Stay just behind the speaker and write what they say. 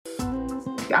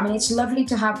I mean, it's lovely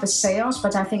to have the sales,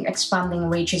 but I think expanding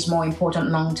reach is more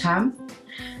important long term.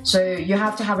 So you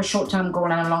have to have a short-term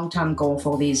goal and a long-term goal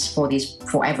for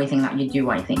everything that you do,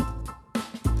 I think.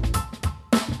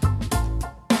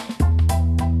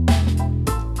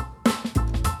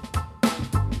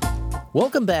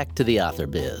 Welcome back to The Author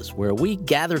Biz, where we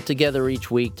gather together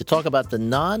each week to talk about the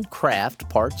non-craft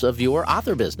parts of your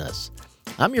author business.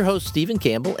 I'm your host, Stephen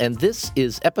Campbell, and this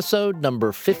is episode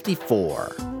number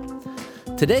 54.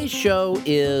 Today's show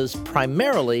is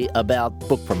primarily about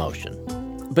book promotion.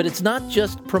 But it's not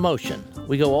just promotion.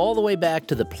 We go all the way back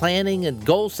to the planning and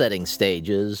goal-setting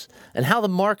stages and how the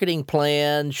marketing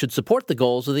plan should support the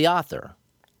goals of the author.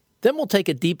 Then we'll take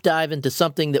a deep dive into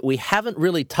something that we haven't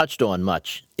really touched on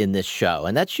much in this show,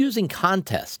 and that's using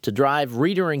contests to drive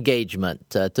reader engagement,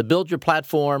 to build your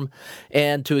platform,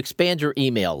 and to expand your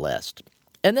email list.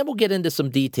 And then we'll get into some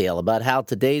detail about how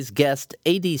today's guest,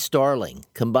 A.D. Starrling,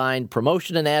 combined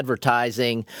promotion and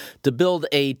advertising to build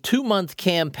a 2-month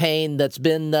campaign that's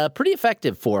been pretty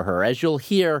effective for her, as you'll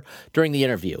hear during the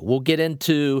interview. We'll get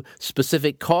into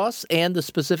specific costs and the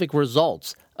specific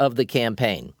results of the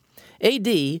campaign.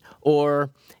 A.D., or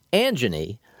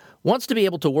Anjani, wants to be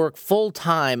able to work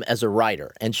full-time as a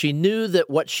writer, and she knew that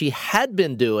what she had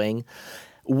been doing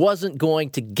wasn't going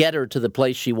to get her to the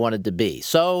place she wanted to be.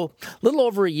 So a little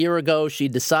over a year ago, she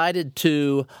decided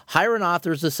to hire an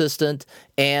author's assistant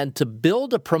and to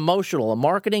build a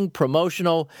marketing,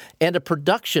 promotional, and a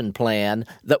production plan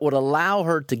that would allow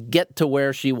her to get to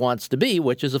where she wants to be,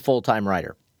 which is a full-time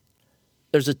writer.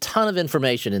 There's a ton of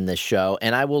information in this show,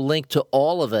 and I will link to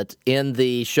all of it in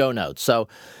the show notes. So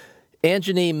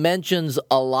Anjani mentions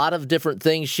a lot of different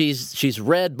things she's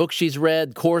read, books she's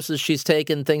read, courses she's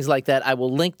taken, things like that. I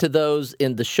will link to those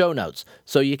in the show notes.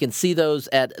 So you can see those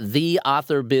at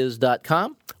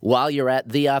theauthorbiz.com. While you're at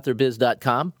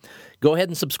theauthorbiz.com, go ahead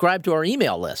and subscribe to our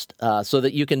email list so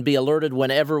that you can be alerted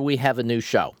whenever we have a new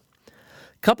show.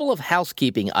 Couple of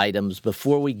housekeeping items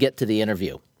before we get to the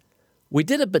interview. We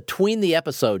did a Between the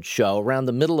Episodes show around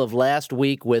the middle of last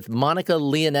week with Monica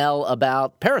Leonel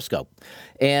about Periscope.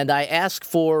 And I asked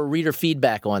for reader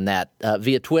feedback on that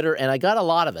via Twitter, and I got a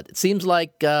lot of it. It seems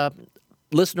like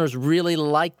listeners really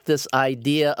like this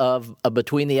idea of a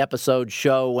Between the Episodes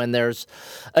show when there's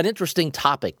an interesting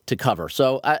topic to cover.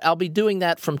 So I'll be doing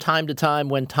that from time to time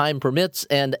when time permits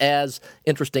and as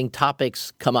interesting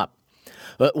topics come up.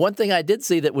 But one thing I did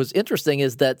see that was interesting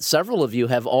is that several of you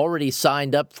have already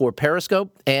signed up for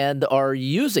Periscope and are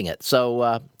using it.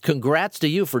 So congrats to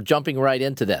you for jumping right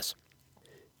into this.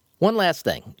 One last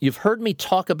thing. You've heard me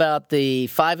talk about the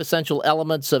 5 essential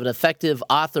elements of an effective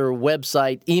author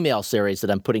website email series that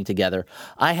I'm putting together.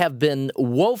 I have been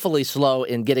woefully slow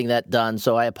in getting that done,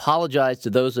 so I apologize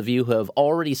to those of you who have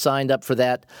already signed up for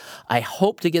that. I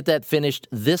hope to get that finished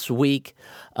this week,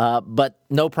 but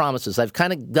no promises. I've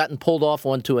kind of gotten pulled off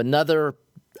onto another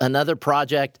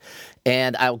project,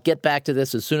 and I'll get back to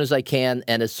this as soon as I can,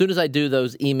 and as soon as I do,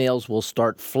 those emails will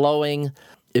start flowing.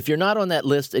 If you're not on that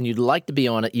list and you'd like to be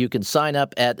on it, you can sign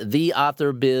up at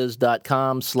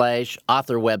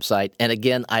theauthorbiz.com/author website. And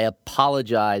again, I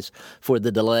apologize for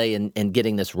the delay in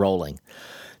getting this rolling.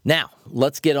 Now,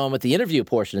 let's get on with the interview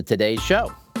portion of today's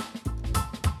show.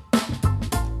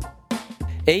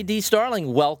 A.D.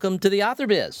 Starrling, welcome to the Author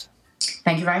Biz.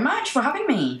 Thank you very much for having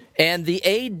me. And the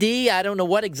A.D., I don't know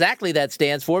what exactly that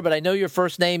stands for, but I know your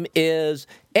first name is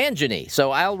Anjani,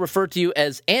 so I'll refer to you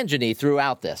as Anjani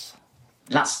throughout this.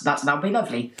 That'll be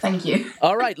lovely. Thank you.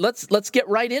 All right, let's get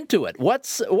right into it.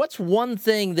 What's one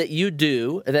thing that you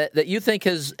do that you think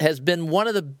has been one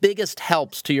of the biggest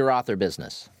helps to your author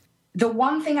business? The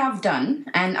one thing I've done,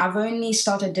 and I've only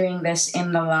started doing this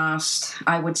in the last,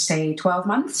 I would say, 12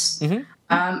 months,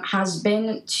 has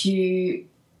been to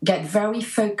get very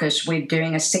focused with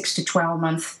doing a 6 to 12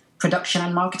 month production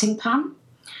and marketing plan.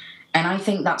 And I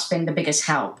think that's been the biggest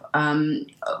help.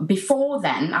 Before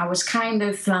then, I was kind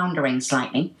of floundering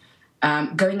slightly,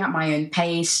 going at my own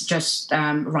pace, just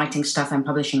writing stuff and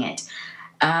publishing it.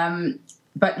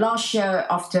 But last year,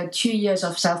 after 2 years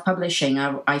of self-publishing,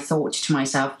 I thought to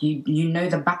myself, you know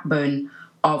the backbone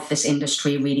of this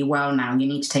industry really well now. You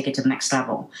need to take it to the next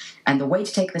level. And the way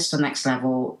to take this to the next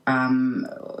level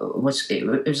was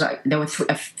like there were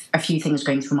a few things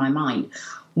going through my mind.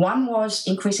 One was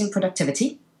increasing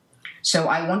productivity. So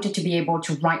I wanted to be able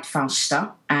to write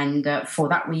faster, and for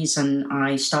that reason,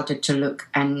 I started to look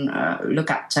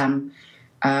at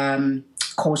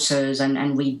courses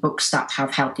and read books that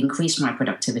have helped increase my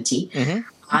productivity. Mm-hmm.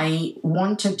 I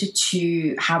wanted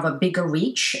to have a bigger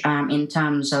reach in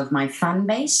terms of my fan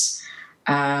base,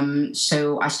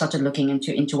 So I started looking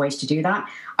into ways to do that.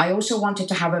 I also wanted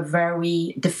to have a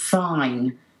very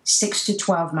defined 6 to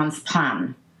 12 month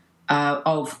plan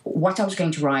of what I was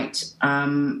going to write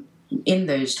in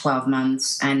those 12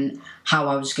 months and how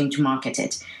I was going to market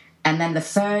it. And then the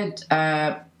third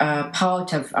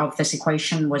part of this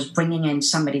equation was bringing in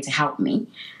somebody to help me.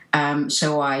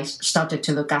 So I started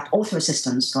to look at author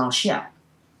assistants last year.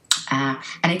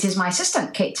 And it is my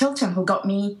assistant, Kate Tilton, who got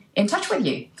me in touch with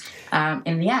you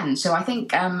in the end. So I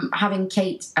think having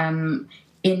Kate on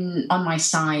my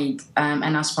side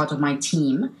and as part of my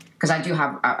team, because I do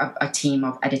have a team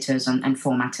of editors and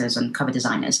formatters and cover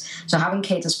designers. So having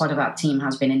Kate as part of that team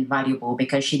has been invaluable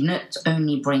because she not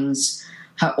only brings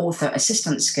her author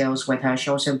assistant skills with her, she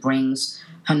also brings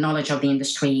her knowledge of the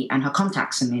industry and her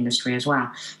contacts in the industry as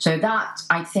well. So that,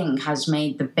 I think, has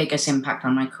made the biggest impact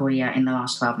on my career in the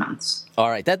last 12 months. All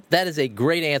right. That is a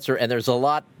great answer, and there's a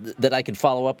lot that I can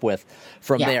follow up with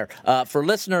from there. For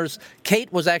listeners,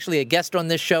 Kate was actually a guest on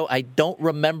this show. I don't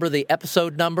remember the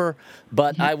episode number,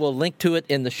 but I will link to it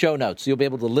in the show notes. You'll be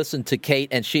able to listen to Kate,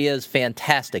 and she is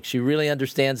fantastic. She really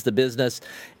understands the business,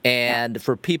 and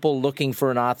for people looking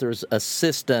for an author's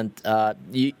assistant,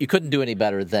 you couldn't do any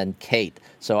better than Kate.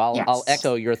 So I'll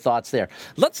echo your thoughts there.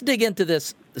 Let's dig into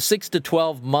this 6 to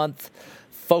 12 month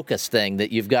focus thing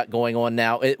that you've got going on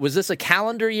now. Was this a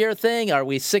calendar year thing? Are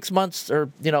we 6 months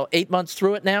or 8 months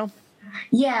through it now?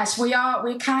 Yes, we are.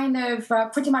 We're kind of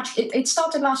pretty much. It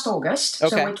started last August, so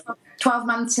we're 12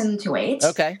 months into it.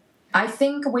 Okay. I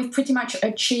think we've pretty much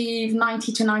achieved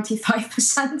 90 to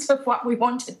 95% of what we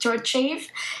wanted to achieve.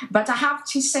 But I have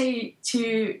to say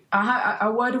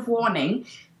a word of warning.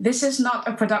 This is not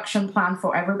a production plan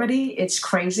for everybody. It's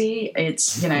crazy.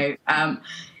 It's, it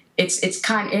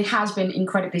has been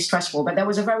incredibly stressful, but there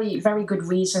was a very, very good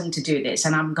reason to do this.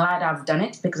 And I'm glad I've done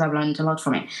it because I've learned a lot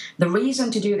from it. The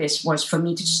reason to do this was for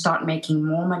me to start making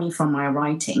more money from my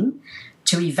writing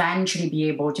to eventually be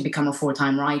able to become a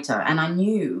full-time writer. And I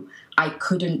knew I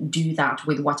couldn't do that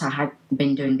with what I had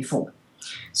been doing before.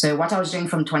 So what I was doing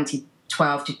from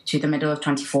 2012 to the middle of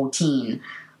 2014,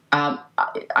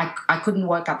 I couldn't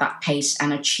work at that pace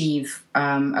and achieve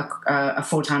a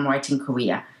full-time writing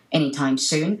career anytime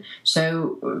soon.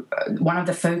 So one of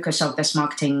the focus of this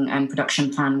marketing and production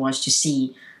plan was to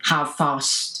see how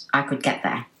fast I could get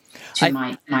there to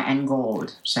my end goal.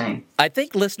 So I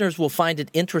think listeners will find it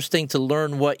interesting to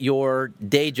learn what your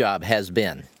day job has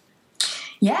been.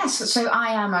 Yes, so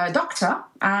I am a doctor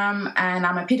and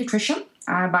I'm a pediatrician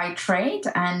by trade.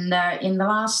 And in the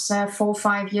last 4 or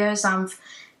 5 years, I've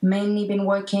mainly been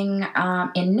working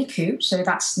in NICU, so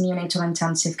that's neonatal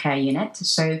intensive care unit.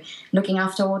 So looking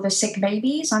after all the sick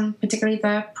babies and particularly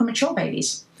the premature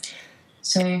babies.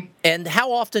 So. And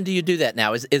how often do you do that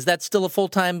now? Is that still a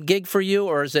full-time gig for you,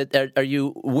 or are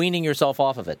you weaning yourself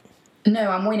off of it?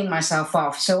 No, I'm weaning myself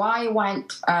off. So I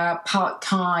went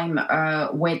part-time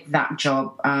with that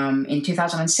job in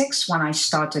 2006 when I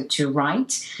started to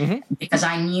write, because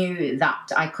I knew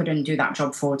that I couldn't do that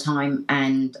job full-time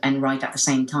and write at the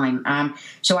same time.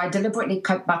 So I deliberately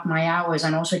cut back my hours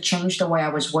and also changed the way I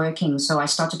was working. So I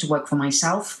started to work for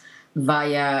myself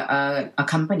via a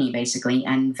company, basically,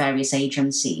 and various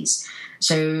agencies.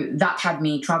 So that had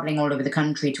me traveling all over the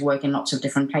country to work in lots of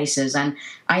different places. And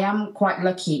I am quite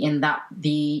lucky in that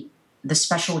the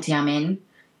specialty I'm in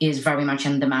is very much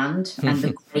in demand, and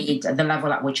the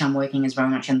level at which I'm working is very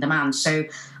much in demand. So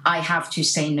I have to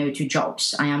say no to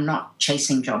jobs. I am not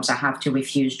chasing jobs. I have to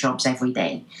refuse jobs every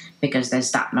day because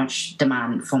there's that much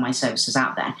demand for my services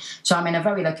out there. So I'm in a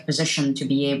very lucky position to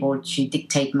be able to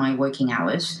dictate my working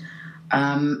hours.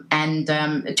 To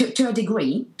a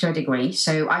degree.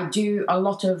 So I do a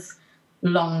lot of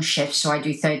long shifts. So I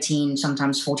do 13,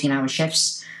 sometimes 14-hour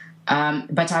shifts.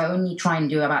 But I only try and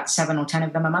do about 7 or 10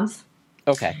 of them a month.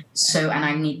 Okay. So, and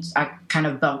I kind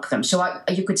of bulk them. So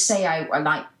you could say I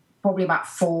like probably about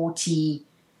 40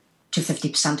 to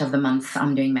 50% of the month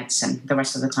I'm doing medicine. The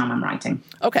rest of the time I'm writing.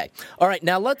 Okay. All right.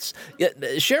 Now let's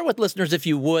share with listeners, if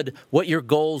you would, what your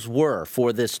goals were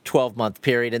for this 12-month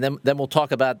period, and then we'll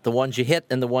talk about the ones you hit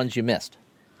and the ones you missed.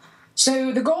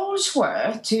 So the goals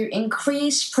were to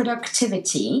increase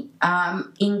productivity,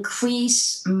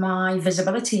 increase my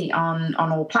visibility on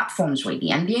all platforms,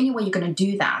 really. And the only way you're going to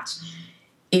do that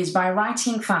is by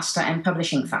writing faster and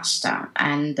publishing faster.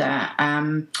 And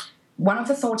one of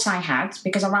the thoughts I had,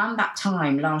 because around that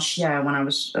time last year when I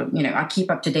was, I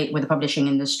keep up to date with the publishing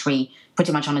industry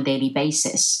pretty much on a daily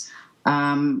basis.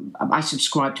 I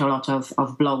subscribe to a lot of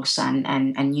blogs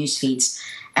and news feeds.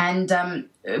 And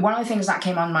one of the things that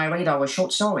came on my radar was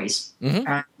short stories.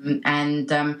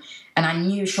 And I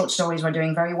knew short stories were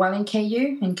doing very well in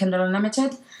KU, in Kindle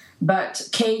Unlimited. But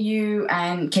KU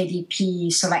and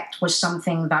KDP Select was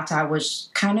something that I was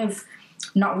kind of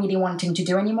not really wanting to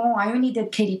do anymore. I only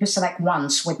did KDP Select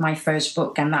once with my first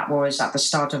book, and that was at the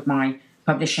start of my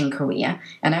publishing career.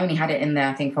 And I only had it in there,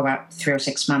 I think, for about 3 or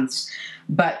 6 months.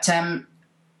 But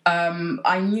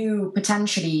I knew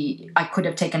potentially I could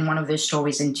have taken one of those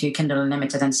stories into Kindle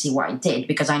Unlimited and see what I did,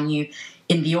 because I knew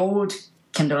in the old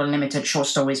Kindle Unlimited short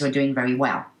stories were doing very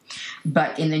well.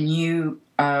 But in the new,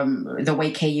 the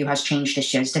way KU has changed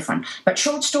this year is different. But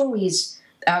short stories,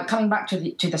 coming back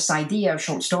to this idea of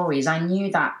short stories, I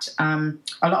knew that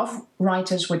a lot of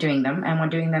writers were doing them and were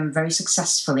doing them very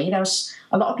successfully. There's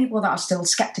a lot of people that are still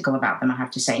skeptical about them, I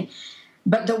have to say.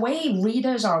 But the way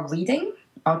readers are reading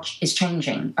is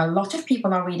changing. A lot of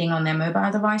people are reading on their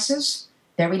mobile devices.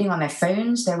 They're reading on their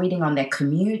phones. They're reading on their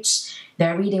commutes.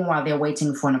 They're reading while they're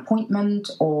waiting for an appointment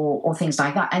or things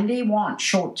like that. And they want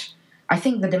short. I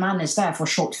think the demand is there for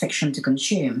short fiction to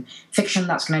consume, fiction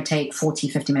that's going to take 40,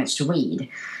 50 minutes to read.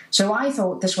 So I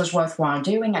thought this was worthwhile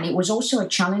doing, and it was also a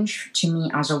challenge to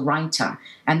me as a writer.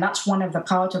 And that's one of the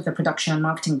part of the production and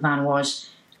marketing plan, was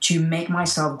to make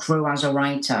myself grow as a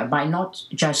writer by not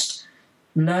just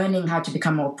learning how to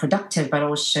become more productive, but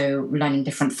also learning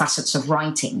different facets of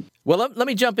writing. Well, let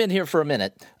me jump in here for a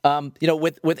minute.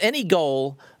 With any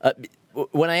goal,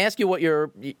 when I asked you what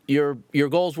your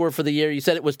goals were for the year, you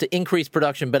said it was to increase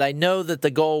production, but I know that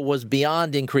the goal was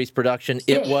beyond increased production.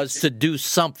 It was to do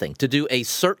something, to do a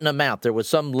certain amount. There was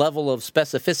some level of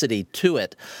specificity to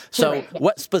it. So Correct, yes.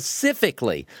 What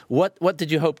specifically, what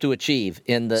did you hope to achieve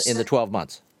in the 12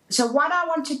 months? So what I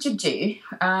wanted to do,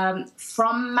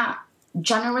 from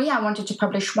January, I wanted to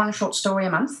publish one short story a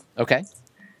month. Okay.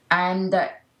 And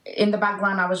in the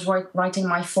background, I was writing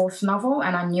my 4th novel,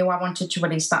 and I knew I wanted to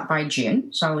release that by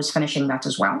June. So I was finishing that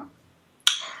as well.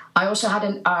 I also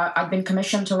had I'd been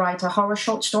commissioned to write a horror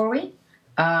short story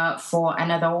for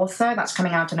another author that's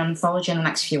coming out in an anthology in the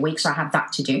next few weeks. So I had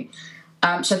that to do.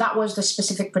 So that was the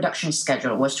specific production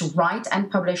schedule, was to write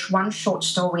and publish one short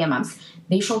story a month.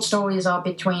 These short stories are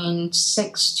between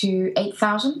 6,000 to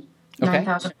 8,000.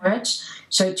 9,000 words.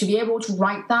 So to be able to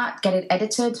write that, get it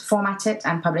edited, format it,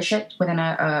 and publish it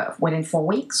within 4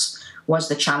 weeks was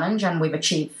the challenge, and we've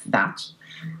achieved that.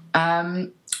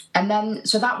 And then,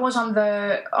 so that was on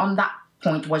that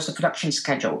point was the production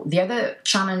schedule. The other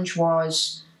challenge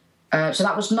was, so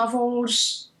that was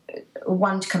novels,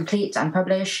 1 to complete and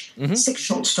publish, 6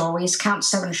 short stories, count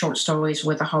 7 short stories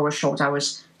with a horror short I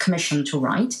was commissioned to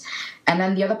write. And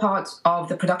then the other part of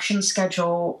the production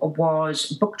schedule was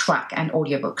book track and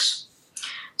audiobooks.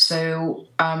 So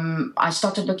I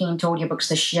started looking into audiobooks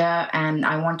this year, and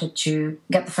I wanted to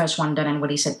get the first one done and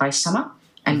release it by summer,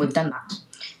 and we've done that.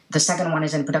 The second one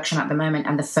is in production at the moment,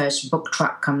 and the first book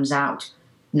track comes out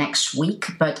next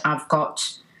week, but I've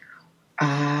got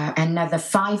another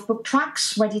 5 book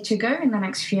tracks ready to go in the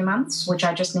next few months, which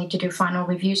I just need to do final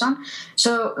reviews on.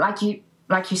 So like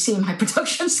you see, my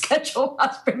production schedule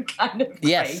has been kind of crazy.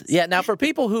 Yes. Yeah. Now, for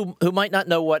people who might not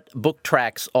know what book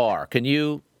tracks are, can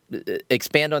you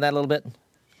expand on that a little bit?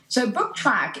 So book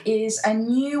track is a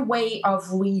new way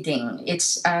of reading.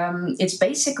 It's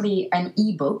basically an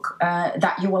ebook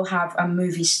that you will have a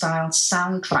movie-style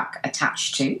soundtrack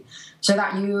attached to. So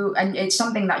that and it's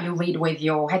something that you read with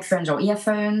your headphones or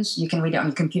earphones. You can read it on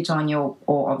your computer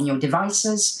or on your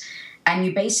devices. And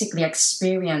you basically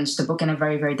experience the book in a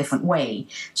very, very different way.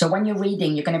 So when you're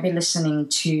reading, you're going to be listening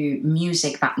to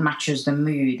music that matches the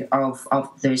mood of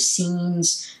those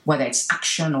scenes, whether it's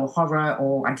action or horror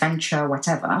or adventure,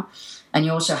 whatever. And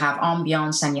you also have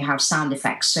ambience and you have sound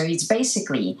effects. So it's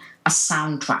basically a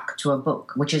soundtrack to a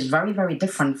book, which is very, very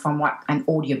different from what an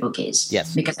audiobook is.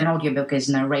 Yes. Because an audiobook is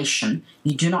narration.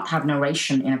 You do not have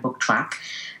narration in a book track.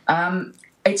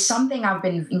 It's something I've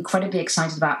been incredibly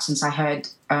excited about since I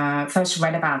first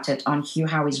read about it on Hugh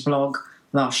Howey's blog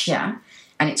last year.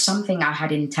 And it's something I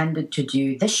had intended to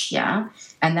do this year.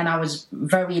 And then I was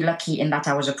very lucky in that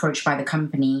I was approached by the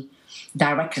company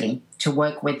directly to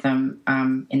work with them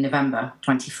in November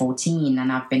 2014.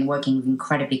 And I've been working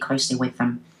incredibly closely with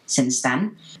them since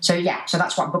then. So yeah, so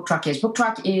that's what book track is. Book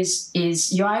track is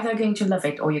you're either going to love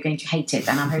it or you're going to hate it.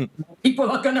 And I'm hoping people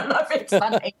are going to love it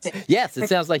than hate it. Yes, it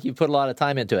sounds like you put a lot of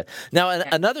time into it. Now,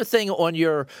 another thing on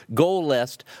your goal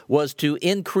list was to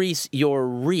increase your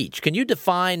reach. Can you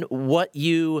define what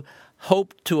you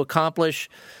hope to accomplish?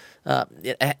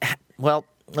 Well,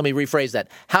 let me rephrase that.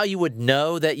 How you would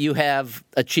know that you have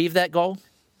achieved that goal?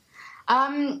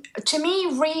 To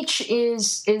me, reach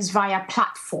is via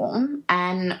platform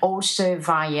and also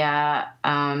via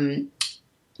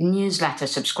newsletter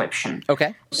subscription.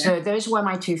 Okay. So those were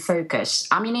my two focus.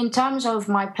 I mean, in terms of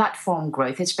my platform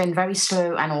growth, it's been very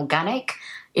slow and organic.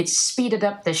 It's speeded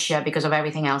up this year because of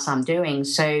everything else I'm doing.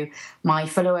 So my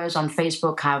followers on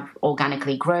Facebook have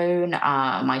organically grown.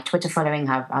 My Twitter following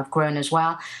have grown as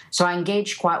well. So I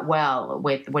engage quite well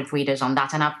with readers on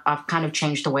that. And I've kind of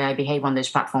changed the way I behave on those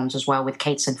platforms as well with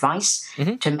Kate's advice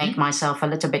to make myself a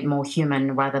little bit more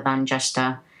human rather than just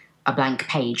a blank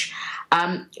page.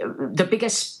 The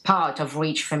biggest part of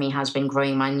reach for me has been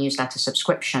growing my newsletter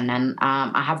subscription. And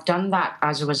I have done that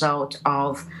as a result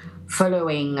of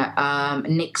following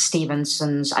Nick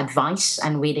Stevenson's advice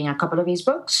and reading a couple of his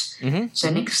books. So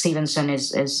Nick Stevenson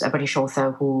is a British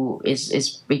author who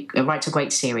writes a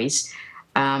great series,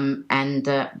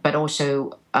 but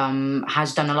also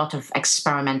has done a lot of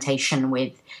experimentation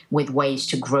with ways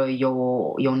to grow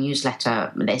your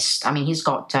newsletter list. I mean, he's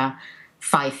got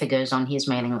 5 figures on his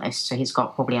mailing list, so he's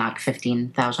got probably like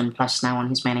 15,000 plus now on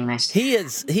his mailing list. He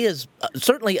is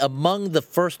certainly among the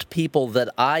first people that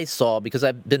I saw, because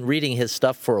I've been reading his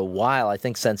stuff for a while, I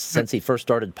think since he first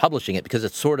started publishing it, because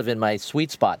it's sort of in my sweet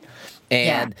spot.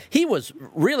 And he was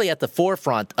really at the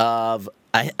forefront of,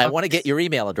 I want to get your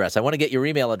email address. I want to get your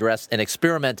email address, and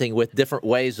experimenting with different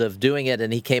ways of doing it.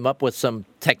 And he came up with some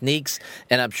techniques,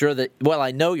 and I'm sure that, well,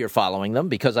 I know you're following them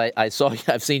because I've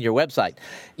seen your website.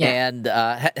 Yeah. And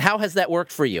how has that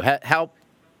worked for you? How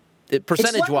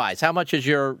percentage-wise, how much has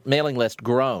your mailing list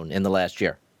grown in the last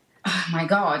year? Oh my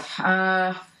God.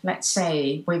 Let's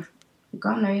say we've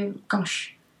gone,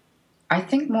 I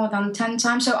think more than 10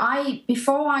 times. So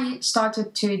before I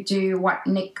started to do what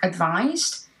Nick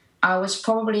advised, I was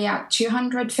probably at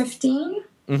 215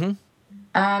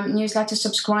 newsletter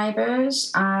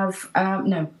subscribers.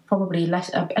 Probably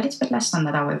less, a little bit less than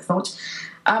that, I would have thought.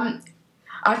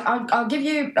 I'll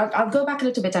go back a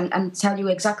little bit and tell you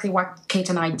exactly what Kate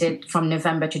and I did from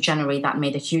November to January that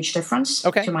made a huge difference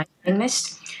to my mailing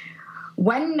list.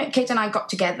 When Kate and I got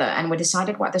together and we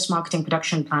decided what this marketing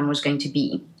production plan was going to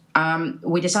be,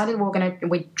 we decided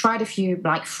we tried a few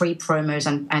like free promos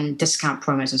and discount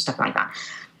promos and stuff like that.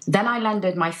 Then I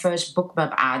landed my first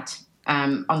BookBub ad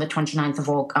on the 29th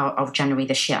of January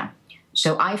this year.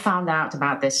 So I found out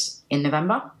about this in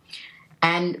November.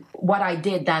 And what I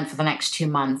did then for the next 2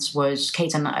 months was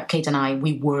Kate and I,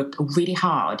 we worked really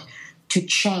hard to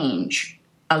change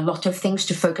a lot of things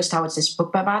to focus towards this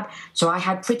BookBub ad. So I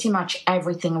had pretty much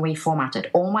everything reformatted.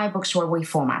 All my books were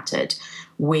reformatted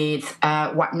with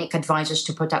what Nick advises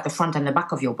to put at the front and the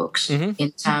back of your books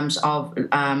in terms of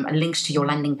links to your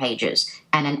landing pages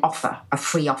and an offer, a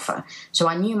free offer. So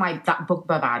I knew that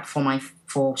BookBub ad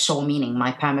for Soul Meaning,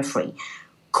 my perma-free,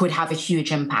 could have a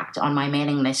huge impact on my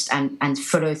mailing list and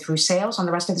follow through sales on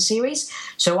the rest of the series.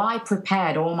 So I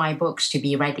prepared all my books to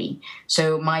be ready.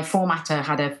 So my formatter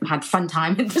had fun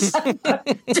time in December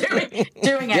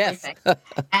doing everything.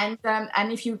 And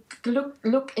if you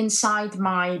look inside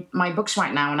my books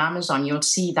right now on Amazon, you'll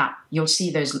see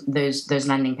those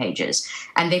landing pages,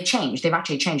 and they've changed. They've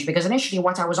actually changed, because initially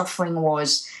what I was offering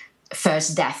was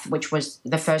First Death, which was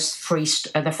the first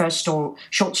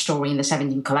short story in the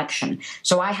 17 collection.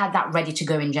 So I had that ready to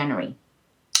go in January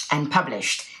and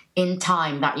published in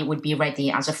time that it would be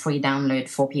ready as a free download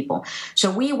for people.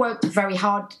 So we worked very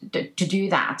hard to do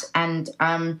that. And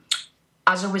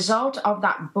as a result of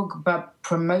that BookBub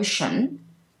promotion,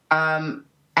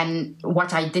 and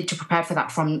what I did to prepare for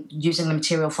that from using the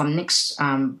material from Nick's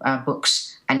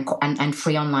books and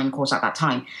free online course at that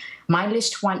time, my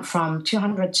list went from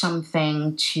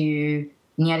 200-something to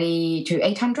nearly to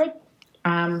 800,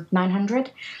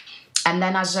 900. And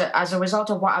then as a result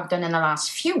of what I've done in the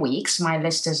last few weeks, my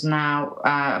list is now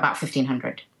about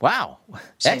 1,500. Wow.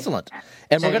 Excellent.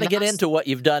 And we're going to get into what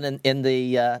you've done in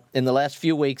the last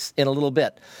few weeks in a little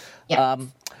bit. Yeah.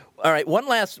 All right, one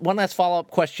last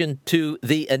follow-up question to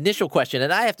the initial question,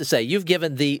 and I have to say, you've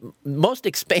given the most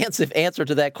expansive answer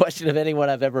to that question of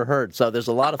anyone I've ever heard, so there's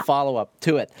a lot of follow-up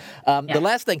to it. The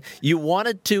last thing, you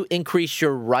wanted to increase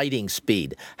your writing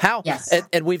speed. How? Yes.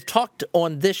 And we've talked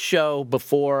on this show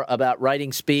before about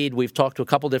writing speed. We've talked to a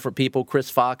couple different people,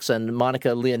 Chris Fox and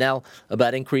Monica Lionel,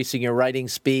 about increasing your writing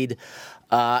speed.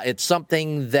 It's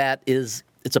something that it's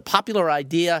a popular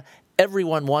idea.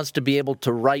 Everyone wants to be able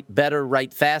to write better,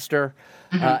 write faster.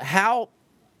 How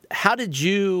did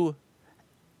you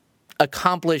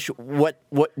accomplish what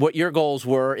your goals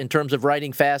were in terms of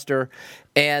writing faster,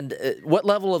 and what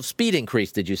level of speed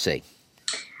increase did you see?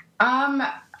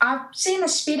 I've seen a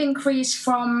speed increase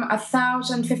from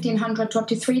 1,000, 1,500 to up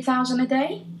to 3,000 a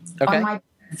day. Okay. On my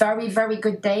very, very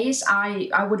good days,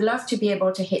 I would love to be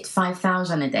able to hit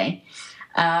 5,000 a day.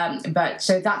 But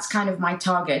so that's kind of my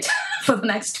target for the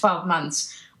next 12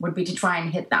 months, would be to try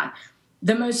and hit that.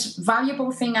 The most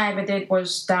valuable thing I ever did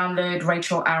was download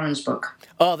Rachel Aaron's book.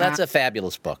 Oh, that's a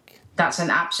fabulous book. That's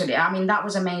that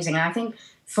was amazing. And I think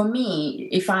for me,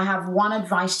 if I have one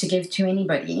advice to give to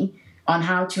anybody on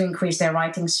how to increase their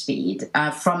writing speed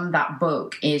from that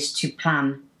book is to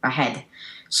plan ahead.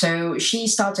 So she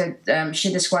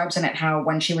describes in it how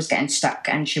when she was getting stuck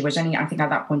and she was only, I think at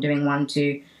that point, doing 1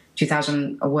 to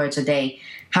 2,000 words a day,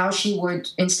 how she would,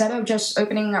 instead of just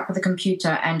opening up the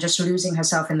computer and just losing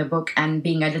herself in the book and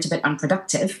being a little bit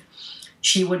unproductive,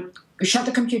 she would shut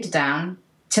the computer down,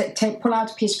 pull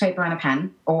out a piece of paper and a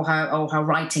pen or her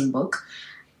writing book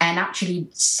and actually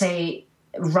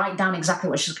write down exactly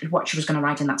what she was going to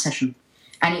write in that session.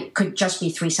 And it could just be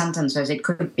 3 sentences. It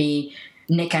could be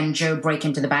Nick and Joe break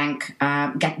into the bank,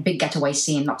 big getaway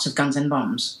scene, lots of guns and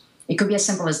bombs. It could be as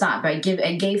simple as that, but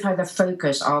it gave her the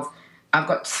focus of, I've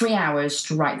got 3 hours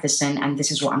to write this in, and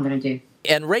this is what I'm going to do.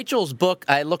 And Rachel's book,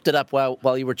 I looked it up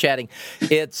while you were chatting.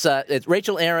 It's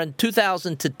Rachel Aaron,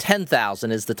 2,000 to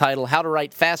 10,000 is the title. How to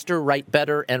Write Faster, Write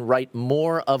Better, and Write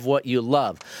More of What You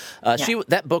Love.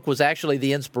 That book was actually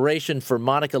the inspiration for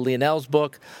Monica Lionel's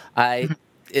book.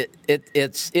 It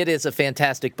is a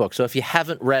fantastic book. So if you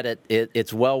haven't read it,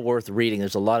 it's well worth reading.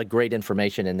 There's a lot of great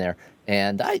information in there.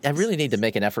 And I really need to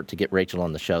make an effort to get Rachel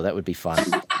on the show. That would be fun.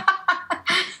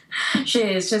 She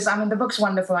is. The book's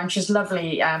wonderful, and she's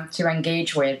lovely to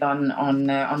engage with on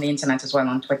the internet as well,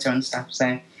 on Twitter and stuff.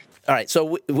 So. All right,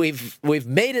 so we've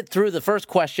made it through the first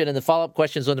question and the follow-up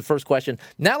questions on the first question.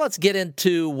 Now let's get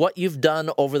into what you've done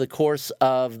over the course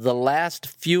of the last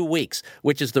few weeks,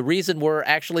 which is the reason we're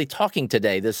actually talking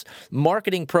today, this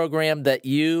marketing program that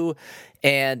you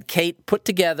and Kate put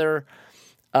together.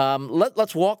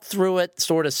 Let's walk through it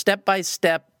sort of step by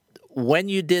step, when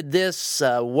you did this,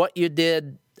 what you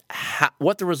did,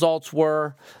 what the results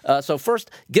were. So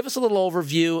first, give us a little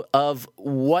overview of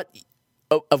what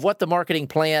the marketing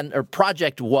plan or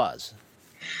project was.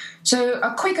 So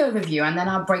a quick overview, and then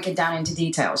I'll break it down into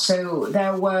detail. So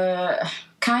there were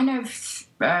kind of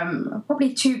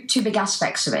probably two big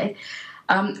aspects of it.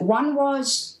 One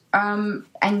was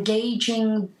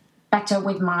engaging better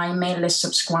with my mail list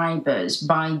subscribers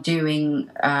by doing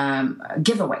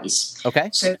giveaways. Okay.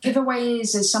 So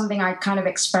giveaways is something I kind of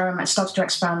started to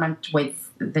experiment with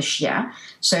this year.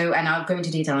 So, and I'll go into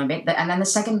detail in a bit. And then the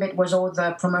second bit was all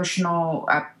the promotional,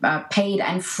 paid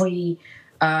and free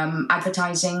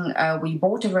advertising we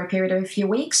bought over a period of a few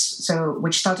weeks.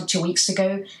 Which started 2 weeks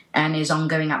ago and is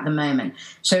ongoing at the moment.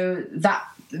 So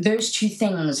those two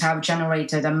things have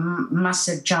generated a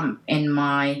massive jump in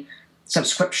my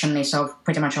subscription list of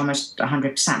pretty much almost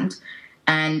 100%,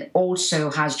 and also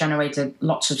has generated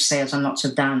lots of sales and lots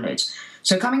of downloads.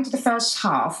 So coming to the first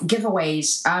half,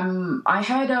 giveaways, I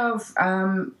heard of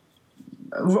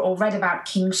or read about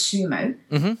King Sumo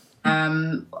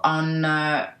on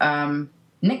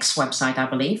Nick's website, I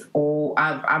believe, or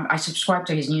I subscribed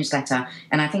to his newsletter,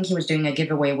 and I think he was doing a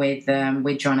giveaway with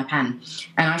Joanna Penn.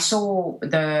 And I saw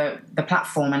the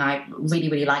platform, and I really,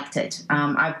 really liked it.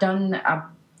 I've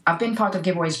been part of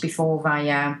giveaways before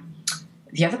via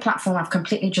the other platform I've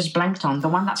completely just blanked on, the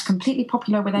one that's completely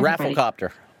popular with everybody.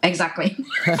 Rafflecopter. Exactly.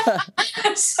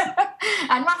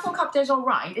 And Rafflecopter is all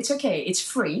right. It's okay. It's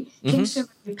free. King Sumo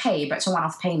you pay, but it's a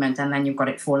one-off payment, and then you've got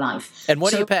it for life. And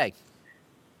what do you pay?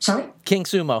 Sorry? King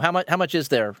Sumo. How much is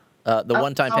there? The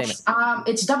one-time payment.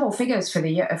 It's double figures for the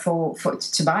year for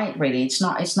to buy it. Really, it's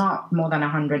not more than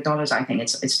 $100. I think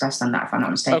it's less than that, if I'm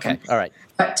not mistaken. Okay. All right.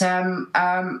 But so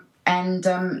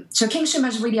King Sumo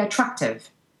is really attractive.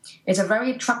 It's a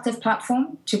very attractive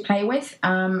platform to play with.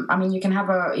 You can have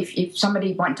if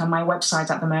somebody went on my website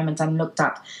at the moment and looked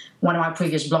at one of my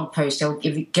previous blog posts, it'll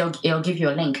give you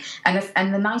a link.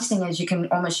 And the nice thing is you can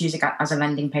almost use it as a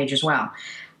landing page as well.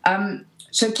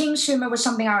 So King Sumo was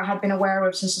something I had been aware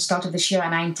of since the start of this year,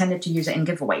 and I intended to use it in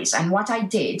giveaways. And what I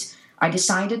did, I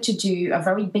decided to do a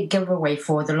very big giveaway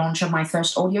for the launch of my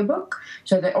first audiobook.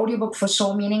 So the audiobook for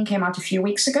Soul Meaning came out a few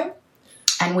weeks ago,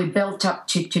 and we built up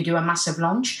to do a massive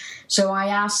launch. So I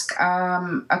asked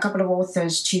a couple of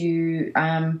authors to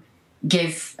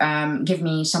give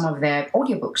me some of their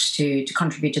audiobooks to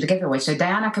contribute to the giveaway. So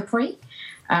Diana Capri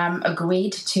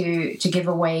agreed to give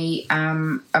away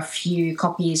a few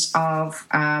copies of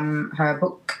her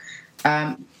book,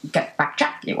 Get Back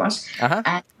Jack, it was.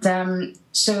 And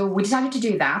so we decided to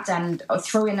do that and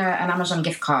throw in an Amazon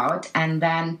gift card, and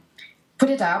then put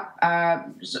it up,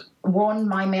 warn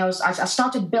my mails. I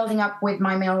started building up with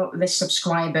my mail list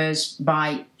subscribers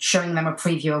by showing them a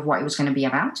preview of what it was going to be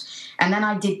about. And then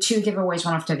I did 2 giveaways,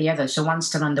 one after the other. So one's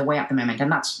still underway at the moment.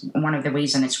 And that's one of the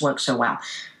reasons it's worked so well.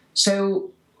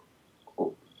 So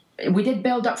we did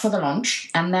build up for the launch,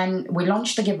 and then we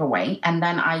launched the giveaway, and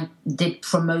then I did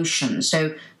promotion.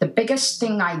 So the biggest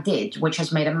thing I did, which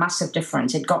has made a massive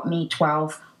difference, it got me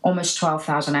almost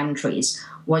 12,000 entries,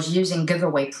 was using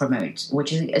Giveaway Promote,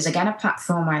 which is again a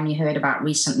platform when you heard about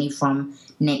recently from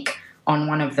Nick on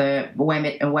one of the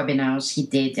webinars he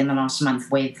did in the last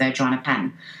month with Joanna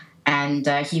Penn. And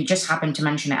he just happened to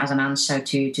mention it as an answer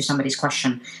to somebody's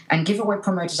question. And Giveaway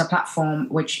Promote is a platform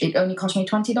which it only cost me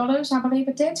 $20, I believe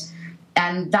it did.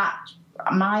 And that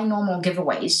my normal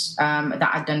giveaways that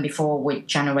I've done before would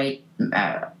generate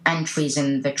entries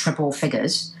in the triple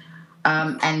figures.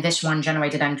 And this one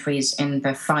generated entries in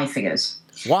the 5 figures.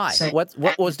 Why? So,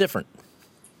 what was different?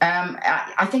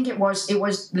 I think it was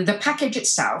the package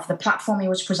itself, the platform it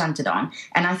was presented on,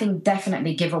 and I think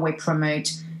definitely Giveaway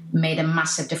Promote made a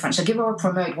massive difference. So Giveaway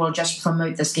Promote will just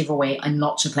promote this giveaway in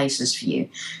lots of places for you.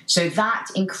 So that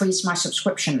increased my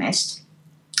subscription list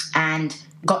and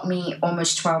got me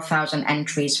almost 12,000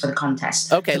 entries for the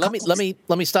contest. Okay, let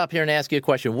me stop here and ask you a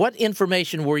question. What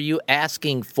information were you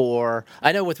asking for?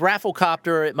 I know with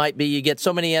Rafflecopter, it might be you get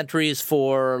so many entries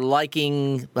for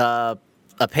liking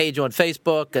a page on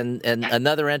Facebook, and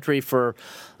another entry for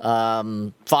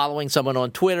following someone on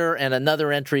Twitter, and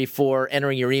another entry for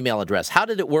entering your email address. How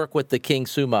did it work with the King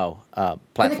Sumo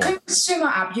platform? With the King Sumo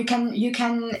app,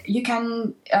 you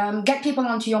can get people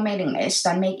onto your mailing list,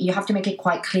 and you have to make it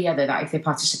quite clear that if they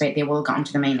participate, they will get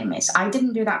onto the mailing list. I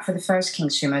didn't do that for the first King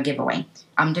Sumo giveaway.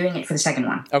 I'm doing it for the second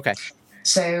one. Okay.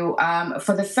 So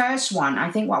for the first one, I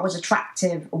think what was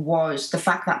attractive was the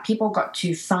fact that people got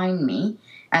to find me,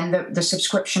 and the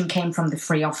subscription came from the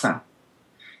free offer.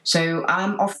 So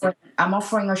I'm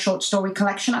offering a short story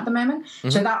collection at the moment. Mm-hmm.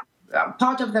 So that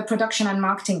part of the production and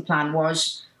marketing plan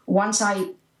was, once I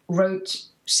wrote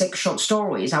 6 short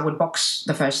stories, I would box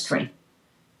the first 3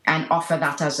 and offer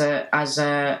that as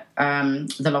the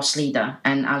lost leader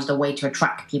and as the way to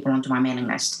attract people onto my mailing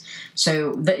list.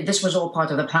 So this was all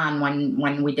part of the plan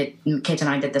when Kate and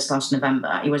I did this last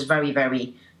November. It was very,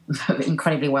 very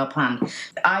incredibly well planned.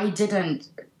 I didn't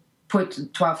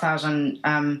put 12,000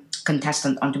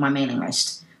 contestants onto my mailing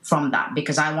list from that,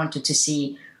 because I wanted to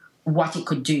see what it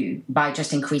could do by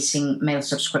just increasing mail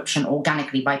subscription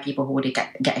organically by people who would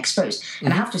get exposed. Mm-hmm.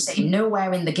 And I have to say,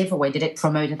 nowhere in the giveaway did it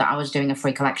promote that I was doing a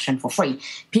free collection for free.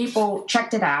 People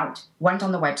checked it out, went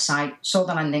on the website, saw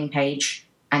the landing page,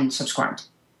 and subscribed.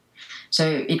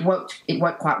 So it worked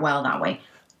quite well that way.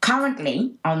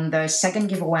 Currently, on the second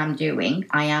giveaway I'm doing,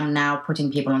 I am now putting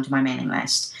people onto my mailing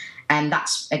list. And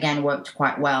that's, again, worked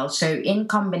quite well. So in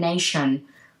combination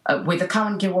with the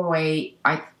current giveaway,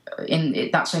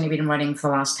 that's only been running for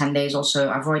the last 10 days or so,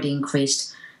 I've already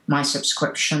increased my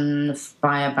subscription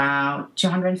by about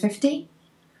 250.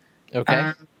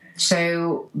 Okay.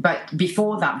 But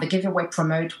before that, the giveaway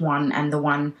promote one and the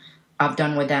one I've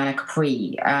done with Diana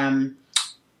Capri, I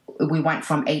went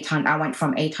from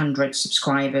 800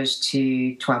 subscribers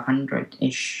to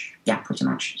 1,200-ish. Yeah, pretty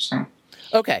much. So.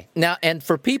 Okay. Now, and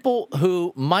for people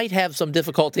who might have some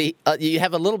difficulty, you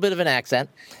have a little bit of an accent.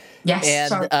 Yes.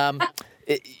 And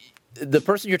the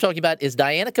person you're talking about is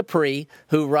Diana Capri,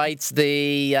 who writes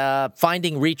the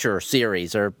Finding Reacher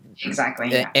series.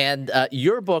 Exactly. Yeah. And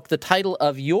your book, the title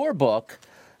of your book,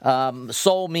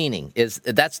 Soul Meaning,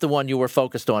 that's the one you were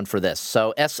focused on for this.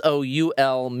 So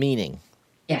SOUL Meaning.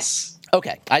 Yes.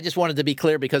 Okay. I just wanted to be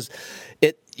clear because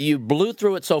you blew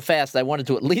through it so fast, I wanted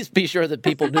to at least be sure that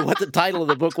people knew what the title of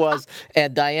the book was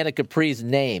and Diana Capri's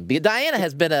name. Because Diana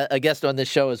has been a guest on this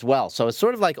show as well, so it's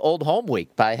sort of like Old Home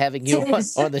Week by having you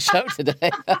on the show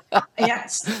today.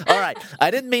 Yes. All right. I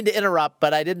didn't mean to interrupt,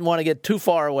 but I didn't want to get too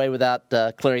far away without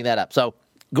clearing that up. So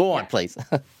go on, please.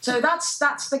 So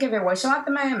that's the giveaway. So at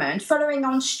the moment, following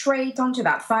on straight onto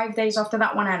that, 5 days after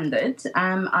that one ended,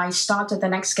 I started the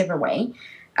next giveaway.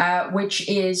 Which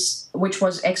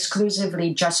was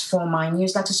exclusively just for my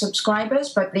newsletter subscribers,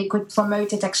 but they could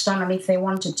promote it externally if they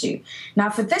wanted to. Now,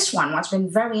 for this one, what's been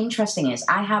very interesting is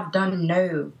I have done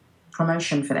no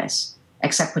promotion for this,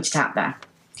 except put it out there.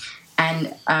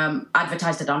 And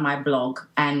advertised it on my blog,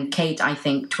 and Kate, I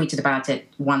think, tweeted about it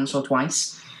once or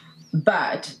twice.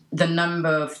 But the number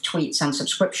of tweets and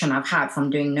subscription I've had from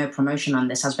doing no promotion on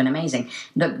this has been amazing.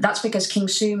 That's because King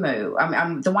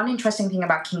Sumo, the one interesting thing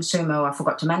about King Sumo I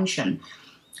forgot to mention,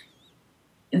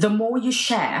 the more you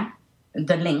share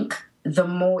the link, the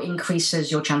more increases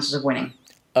your chances of winning.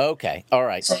 Okay, all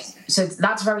right. So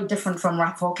that's very different from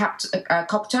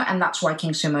Rafflecopter, and that's why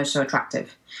King Sumo is so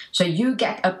attractive. So you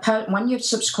get when you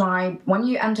subscribe, when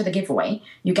you enter the giveaway,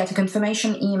 you get a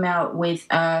confirmation email with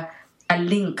a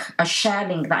link, a share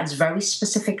link that is very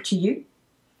specific to you.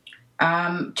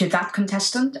 to that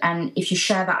contestant, and if you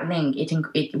share that link,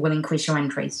 it will increase your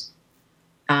entries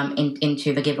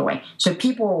into the giveaway. So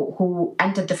people who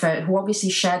entered who obviously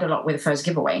shared a lot with the first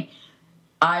giveaway,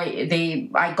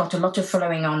 I got a lot of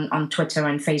following on Twitter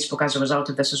and Facebook as a result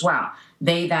of this as well.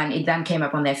 It then came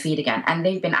up on their feed again, and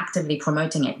they've been actively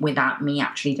promoting it without me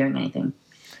actually doing anything,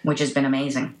 which has been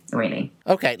amazing, really.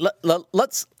 Okay,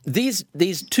 let's these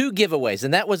two giveaways,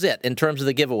 and that was it in terms of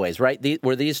the giveaways, right?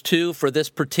 Were these two for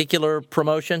this particular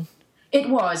promotion? It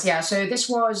was, yeah. So this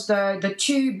was the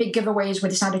two big giveaways we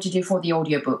decided to do for the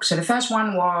audiobook. So the first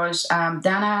one was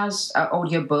Dana's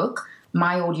audiobook,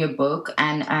 my audiobook,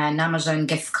 and an Amazon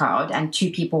gift card, and two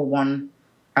people won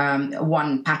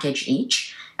one package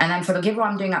each. And then for the giveaway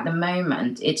I'm doing at the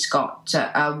moment, it's got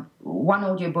one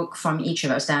audiobook from each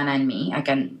of us, Dana and me.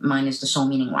 Again, mine is the Soul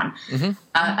Meaning one. Mm-hmm.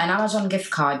 An Amazon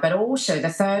gift card, but also the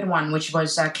third one, which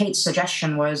was Kate's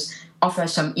suggestion, was offer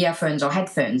some earphones or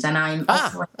headphones. And I'm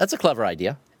offering... That's a clever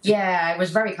idea. Yeah, it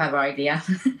was a very clever idea.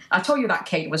 I told you that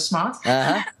Kate was smart.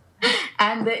 Uh-huh.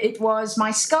 And it was my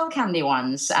Skull Candy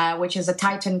ones, which is a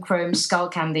Titan Chrome Skull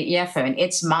Candy earphone.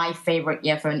 It's my favorite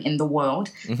earphone in the world,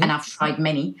 mm-hmm. and I've tried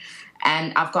many,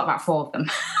 and I've got about 4 of them.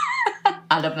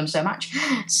 I love them so much.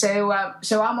 So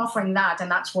I'm offering that, and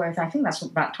that's worth, I think that's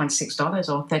about $26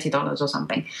 or $30 or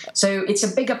something. So it's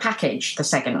a bigger package, the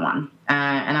second one,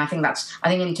 and I think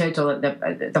in total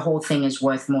the whole thing is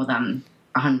worth more than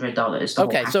 $100.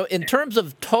 Okay, so in terms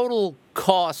of total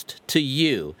cost to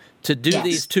you to do yes.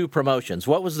 these two promotions,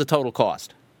 what was the total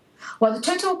cost? Well, the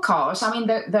total cost, I mean,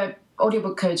 the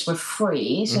audiobook codes were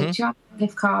free, so mm-hmm. 200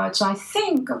 gift cards, I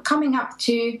think, coming up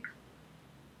to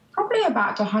probably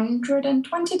about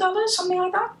 $120, something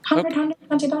like that.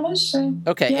 $120. So,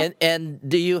 okay, yeah. and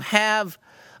do you have,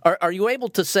 are you able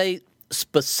to say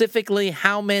specifically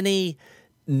how many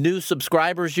new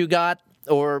subscribers you got?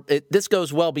 Or this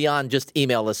goes well beyond just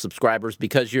email list subscribers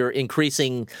because you're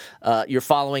increasing your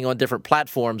following on different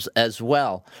platforms as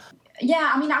well.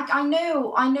 Yeah, I mean, I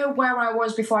know where I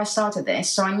was before I started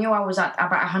this, so I knew I was at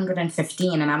about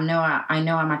 115, and I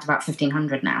know I'm at about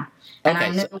 1,500 now. And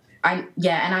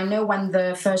okay, I know when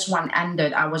the first one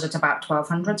ended, I was at about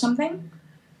 1,200 something.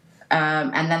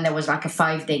 And then there was like a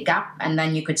 5-day gap, and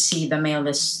then you could see the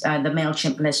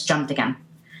MailChimp list jumped again.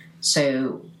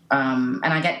 So. And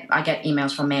I get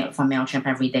emails from MailChimp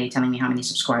every day telling me how many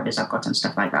subscribers I've got and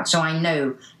stuff like that. So I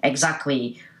know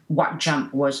exactly what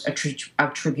jump was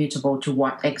attributable to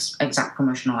what exact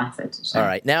promotional effort. So. All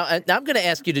right. Now I'm going to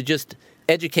ask you to just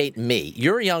educate me.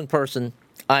 You're a young person.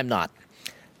 I'm not.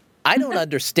 I don't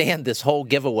understand this whole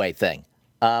giveaway thing.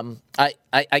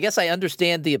 I guess I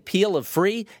understand the appeal of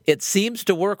free. It seems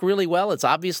to work really well. It's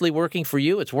obviously working for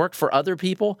you. It's worked for other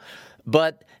people.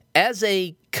 But as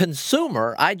a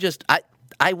consumer,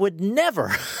 I would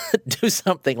never do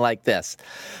something like this.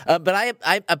 But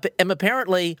I am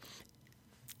apparently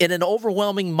in an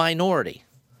overwhelming minority.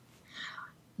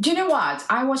 Do you know what?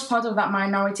 I was part of that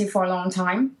minority for a long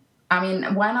time. I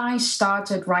mean, when I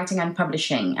started writing and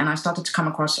publishing, and I started to come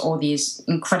across all these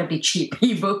incredibly cheap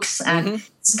ebooks and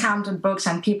mm-hmm. discounted books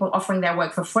and people offering their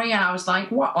work for free, and I was like,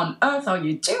 what on earth are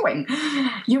you doing?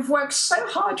 You've worked so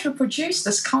hard to produce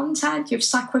this content. You've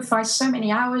sacrificed so many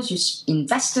hours. You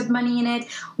invested money in it.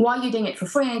 Why are you doing it for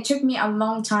free? And it took me a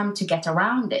long time to get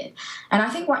around it. And I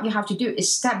think what you have to do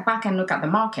is step back and look at the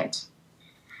market.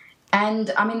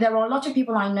 And, I mean, there are a lot of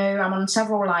people I know. I'm on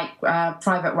several,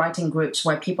 private writing groups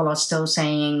where people are still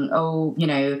saying, oh,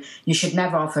 you should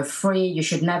never offer free. You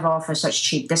should never offer such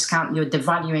cheap discount. You're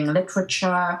devaluing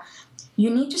literature. You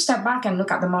need to step back and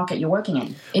look at the market you're working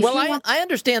in. I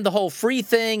understand the whole free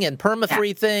thing and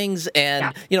perma-free things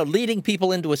and, leading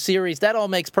people into a series. That all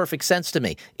makes perfect sense to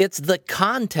me. It's the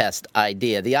contest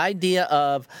idea, the idea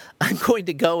of I'm going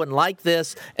to go and like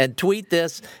this and tweet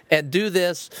this and do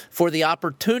this for the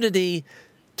opportunity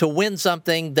to win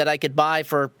something that I could buy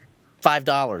for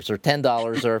 $5 or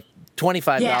 $10 or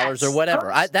 $25 or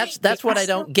whatever. That's what I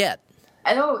don't get.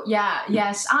 Oh, yeah,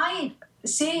 yes.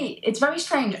 See, it's very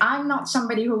strange. I'm not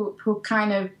somebody who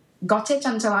kind of got it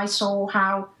until I saw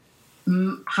how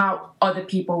other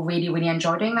people really, really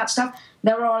enjoy doing that stuff.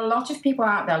 There are a lot of people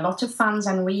out there, a lot of fans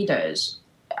and readers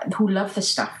who love this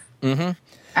stuff. Mm-hmm.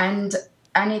 And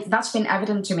that's been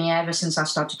evident to me ever since I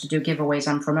started to do giveaways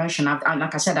and promotion.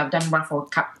 Like I said, I've done raffle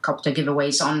copter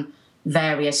giveaways on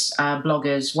various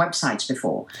bloggers' websites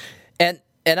before. And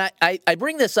I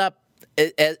bring this up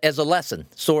as a lesson,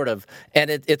 sort of, and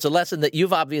it's a lesson that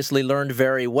you've obviously learned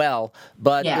very well,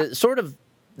 but sort of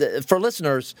for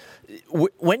listeners,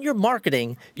 when you're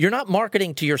marketing, you're not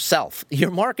marketing to yourself.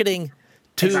 You're marketing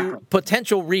to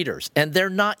potential readers, and they're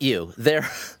not you. Their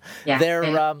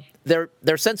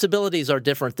sensibilities are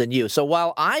different than you. So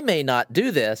while I may not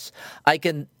do this,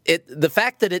 the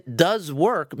fact that it does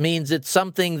work means it's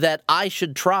something that I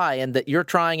should try, and that you're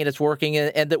trying and it's working,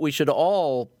 and that we should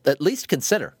all at least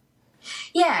consider.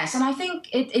 Yes, and I think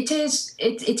it is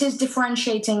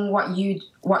differentiating what you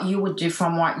would do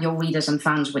from what your readers and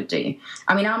fans would do.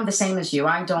 I mean, I'm the same as you.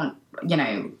 I don't,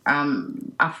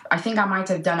 I think I might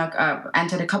have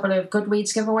entered a couple of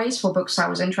Goodreads giveaways for books I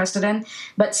was interested in.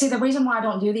 But see, the reason why I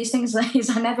don't do these things is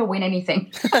I never win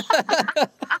anything.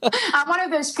 I'm one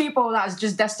of those people that's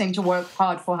just destined to work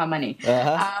hard for her money.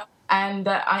 Uh-huh. And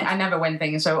I never win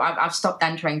things, so I've stopped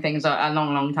entering things a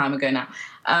long, long time ago now.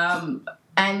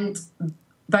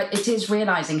 But it is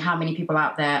realizing how many people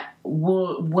out there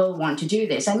will want to do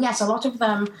this. And yes, a lot of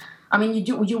them, I mean,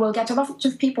 you will get a lot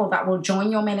of people that will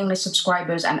join your mailing list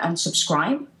subscribers and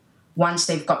unsubscribe once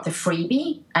they've got the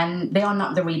freebie, and they are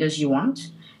not the readers you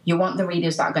want. You want the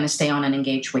readers that are going to stay on and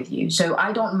engage with you. So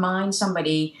I don't mind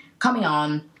somebody coming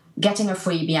on, getting a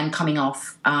freebie and coming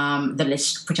off the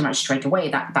list pretty much straight away.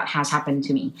 That has happened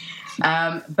to me.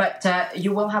 But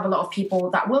you will have a lot of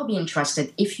people that will be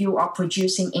interested if you are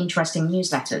producing interesting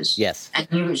newsletters. Yes. And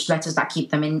newsletters that keep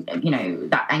them in,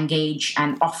 that engage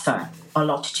and offer a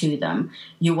lot to them.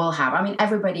 You will have, I mean,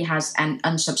 everybody has an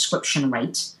unsubscription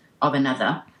rate of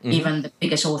another. Mm-hmm. Even the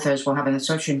biggest authors will have an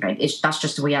unsubscription rate. That's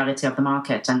just the reality of the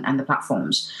market and the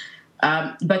platforms.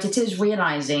 But it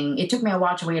took me a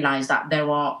while to realize that there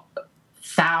are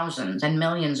thousands and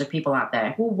millions of people out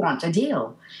there who want a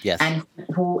deal. Yes. And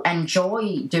who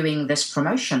enjoy doing this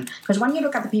promotion. Because when you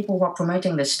look at the people who are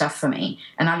promoting this stuff for me,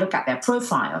 and I look at their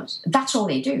profiles, that's all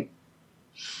they do.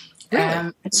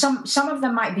 Really? Some of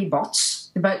them might be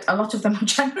bots, but a lot of them are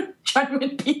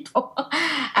genuine people.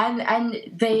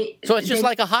 So it's just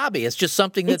like a hobby. It's just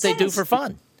something that they do for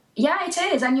fun. Yeah, it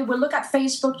is. And you will look at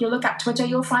Facebook, you look at Twitter,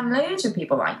 you'll find loads of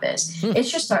people like this. It's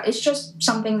just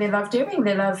something they love doing.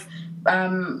 They love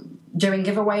doing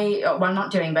giveaway, well,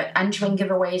 not doing, but entering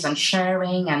giveaways and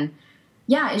sharing. And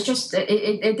yeah, it's just,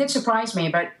 it did surprise me,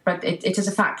 but it is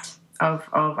a fact of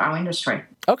our industry.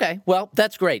 Okay, well,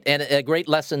 that's great, and a great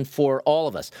lesson for all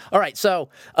of us. All right, so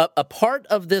a part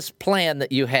of this plan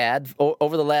that you had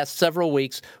over the last several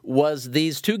weeks was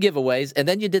these 2 giveaways, and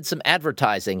then you did some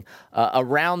advertising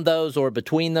around those or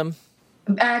between them?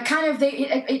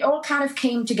 It all kind of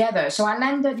came together. So I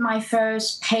landed my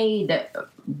first paid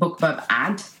BookBub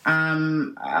ad.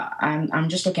 I'm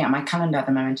just looking at my calendar at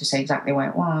the moment to say exactly where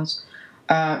it was.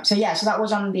 So that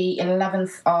was on the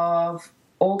 11th of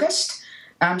August.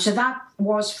 So that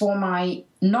was for my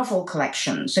novel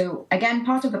collection. So again,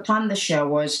 part of the plan this year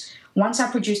was once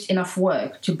I produced enough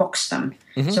work to box them.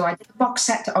 Mm-hmm. So I did a box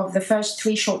set of the first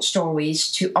 3 short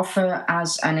stories to offer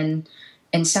as an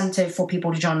incentive for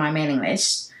people to join my mailing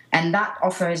list. And that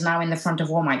offer is now in the front of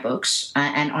all my books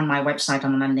and on my website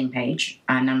on the landing page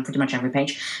and on pretty much every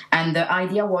page. And the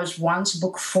idea was once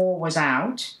book 4 was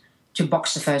out to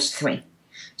box the first 3.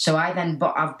 So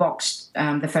I've boxed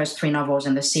the first 3 novels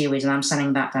in the series, and I'm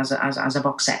selling that as a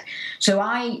box set. So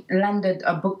I landed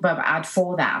a BookBub ad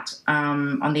for that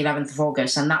on the 11th of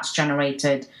August, and that's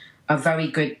generated a very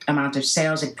good amount of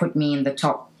sales. It put me in the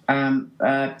top 10.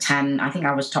 I think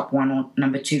I was top 1 or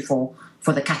number 2 for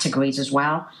the categories as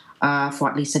well. For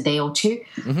at least a day or 2.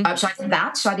 Mm-hmm. So I did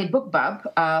that. So I did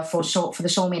BookBub for the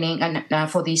Soul Meaning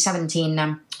and for the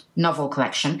 17 novel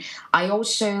collection. I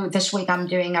also, this week, I'm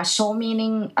doing a Soul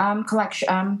Meaning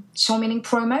collection, Soul Meaning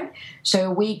promo.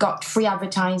 So we got free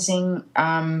advertising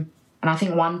and I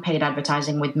think 1 paid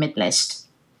advertising with a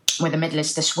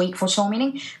midlist this week for Soul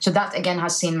Meaning. So that, again,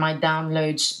 has seen my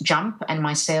downloads jump and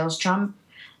my sales jump.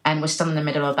 And we're still in the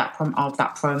middle of that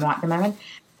promo at the moment.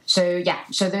 So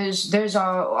those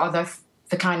are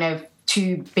the kind of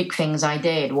 2 big things I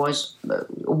did was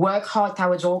work hard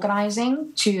towards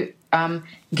organizing to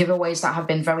giveaways that have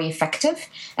been very effective.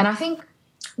 And I think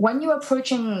when you're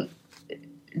approaching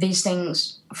these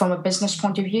things from a business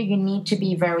point of view, you need to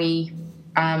be very,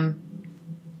 you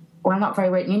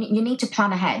need to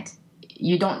plan ahead.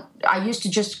 I used to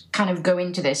just kind of go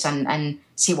into this and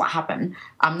see what happened.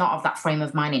 I'm not of that frame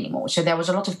of mind anymore. So there was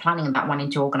a lot of planning that went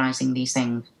into organizing these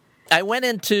things. I went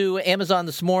into Amazon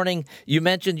this morning. You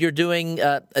mentioned you're doing,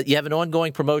 you have an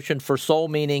ongoing promotion for Soul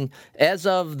Meaning. As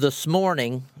of this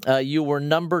morning, you were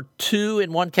number 2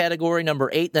 in one category, number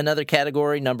 8 in another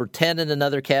category, number 10 in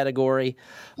another category.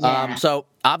 Yeah. So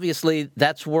obviously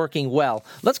that's working well.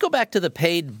 Let's go back to the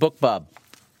paid BookBub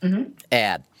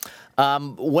ad.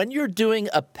 When you're doing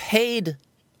a paid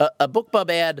a BookBub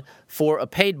ad for a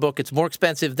paid book, it's more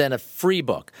expensive than a free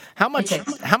book. How much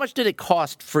did it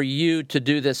cost for you to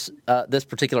do this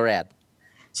particular ad?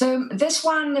 So this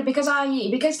one, because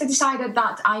they decided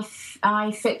that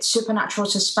I fit supernatural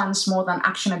suspense more than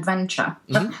action adventure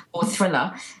or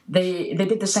thriller, they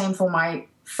did the same for my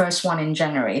first one in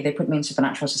January. They put me in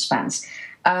supernatural suspense.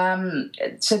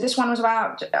 So this one was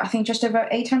about, I think, just over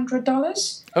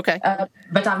 $800. Okay.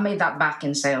 But I've made that back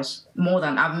in sales.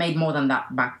 I've made more than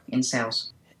that back in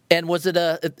sales. And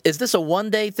is this a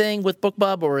one-day thing with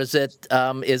BookBub, or is it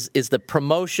is the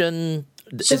promotion,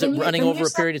 is it running over a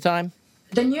period of time?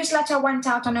 The newsletter went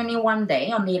out on only one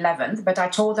day, on the 11th, but I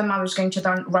told them I was going to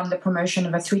run the promotion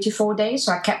over 3 to 4 days,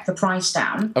 so I kept the price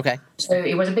down. Okay. So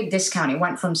it was a big discount. It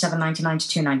went from $7.99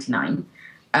 to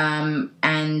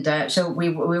 $2.99. So we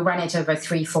ran it over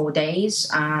 3-4 days,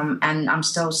 and I'm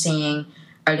still seeing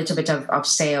a little bit of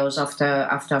sales after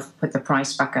I've put the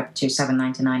price back up to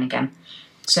 $7.99 again.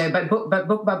 So, but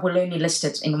BookBub will only list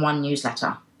it in one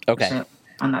newsletter. Okay. So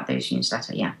on that day's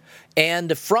newsletter, yeah.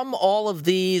 And from all of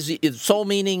these, Soul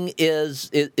Meaning is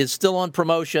still on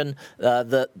promotion.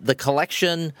 The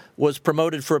collection was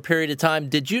promoted for a period of time.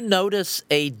 Did you notice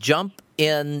a jump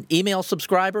in email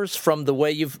subscribers from the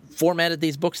way you've formatted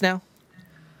these books now?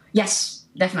 Yes,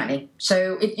 definitely.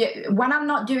 So when I'm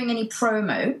not doing any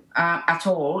promo at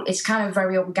all, it's kind of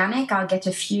very organic. I'll get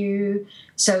a few.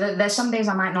 So there's some days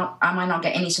I might not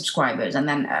get any subscribers, and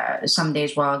then some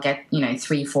days where I'll get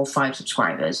 3, 4, 5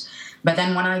 subscribers. But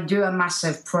then when I do a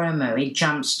massive promo, it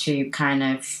jumps to kind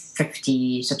of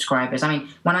 50 subscribers. I mean,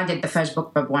 when I did the first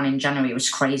BookBub one in January, it was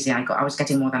crazy. I was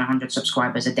getting more than 100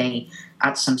 subscribers a day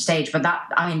at some stage. But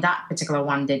that particular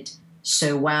one did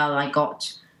so well. I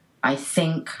got, I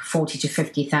think, 40 to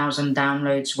 50,000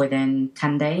 downloads within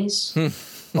 10 days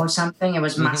or something. It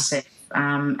was massive.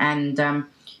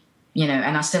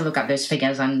 And I still look at those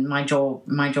figures and my jaw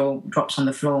drops on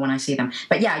the floor when I see them.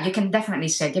 But yeah, you can definitely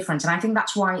see a difference. And I think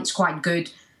that's why it's quite good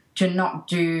to not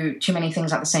do too many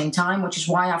things at the same time, which is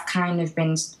why I've kind of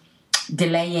been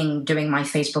delaying doing my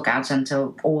Facebook ads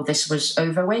until all this was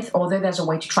over with, although there's a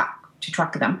way to track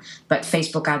them. But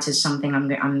Facebook ads is something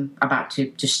I'm about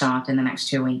to start in the next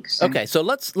 2 weeks. So. Okay, so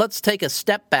let's take a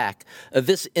step back.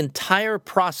 This entire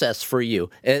process for you,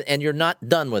 and you're not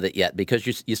done with it yet because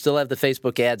you still have the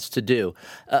Facebook ads to do.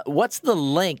 What's the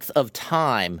length of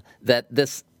time that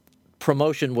this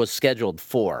promotion was scheduled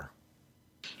for?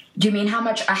 Do you mean how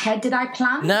much ahead did I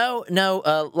plan?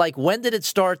 No. Like when did it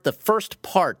start? The first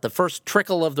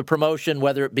trickle of the promotion,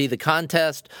 whether it be the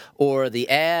contest or the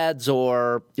ads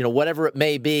or whatever it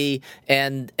may be,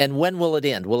 and when will it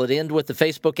end? Will it end with the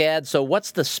Facebook ads? So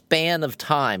what's the span of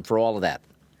time for all of that?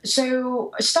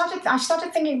 So I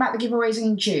started thinking about the giveaways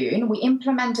in June. We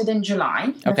implemented in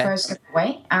July the first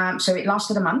giveaway. So it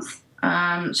lasted a month.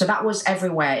 So that was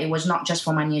everywhere. It was not just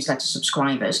for my newsletter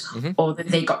subscribers, or that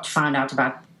they got to find out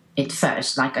about it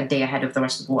first, like a day ahead of the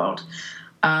rest of the world.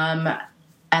 And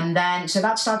then, so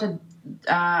that started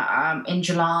in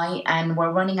July, and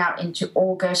we're running out into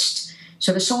August.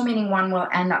 So the Soul Meaning one will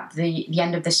end at the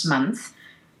end of this month.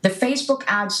 The Facebook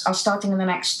ads are starting in the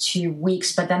next 2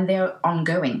 weeks, but then they're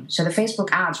ongoing. So the Facebook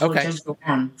ads will just go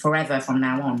on forever from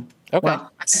now on. Okay.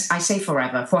 Well, I say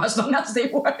forever, for as long as they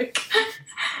work.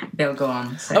 They'll go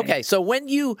on. So. Okay, so when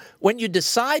you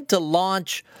decide to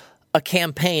launch a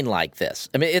campaign like this,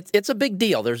 I mean, it's a big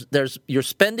deal. There's you're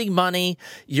spending money,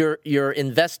 you're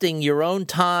investing your own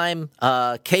time,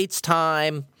 Kate's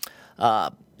time.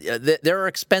 There are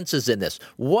expenses in this.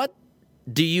 What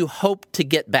do you hope to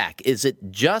get back? Is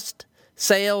it just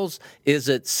sales? Is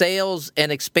it sales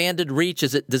and expanded reach?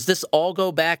 Does this all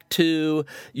go back to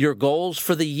your goals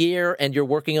for the year, and you're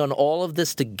working on all of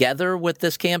this together with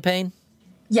this campaign?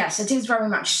 Yes, it is very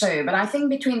much so. But I think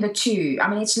between the two, I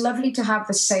mean, it's lovely to have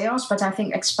the sales, but I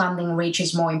think expanding reach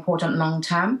is more important long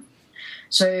term.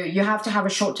 So you have to have a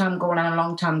short-term goal and a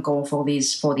long-term goal for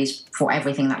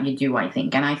everything that you do, I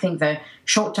think. And I think the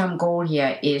short-term goal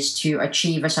here is to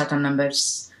achieve a certain number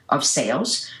of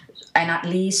sales and at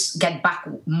least get back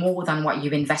more than what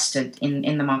you've invested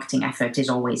in the marketing effort is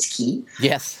always key.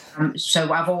 Yes.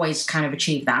 So I've always kind of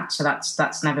achieved that. So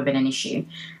that's never been an issue.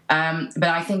 But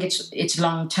I think it's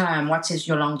long term. What is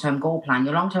your long term goal plan?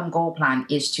 Your long term goal plan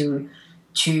is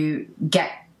to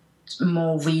get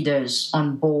more readers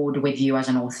on board with you as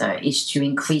an author, is to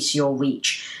increase your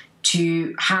reach,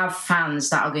 to have fans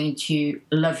that are going to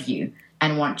love you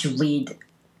and want to read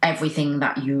everything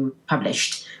that you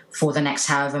published for the next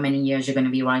however many years you're going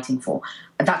to be writing for.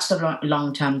 That's the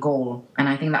long-term goal, and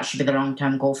I think that should be the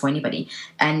long-term goal for anybody.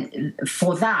 And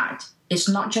for that, it's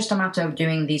not just a matter of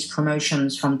doing these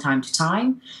promotions from time to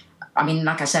time. I mean,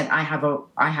 like I said, I have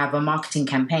a marketing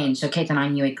campaign. So Kate and I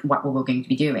knew what we were going to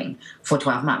be doing for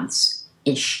 12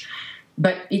 months-ish.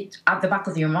 But at the back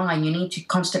of your mind, you need to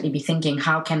constantly be thinking,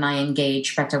 how can I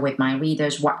engage better with my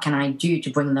readers? What can I do to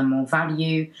bring them more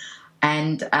value?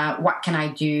 And what can I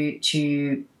do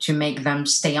to make them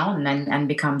stay on and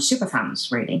become super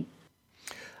fans, really?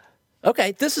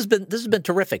 Okay, this has been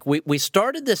terrific. We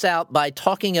started this out by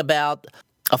talking about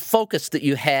a focus that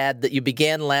you had that you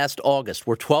began last August.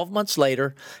 We're 12 months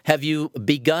later. Have you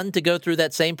begun to go through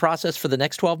that same process for the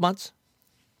next 12 months?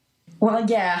 Well,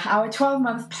 yeah, our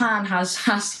 12-month plan has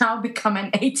now become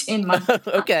an 18-month plan.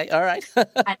 Okay, all right.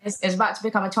 And it's about to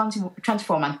become a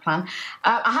 24-month plan.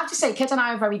 I have to say, Kit and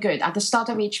I are very good. At the start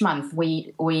of each month,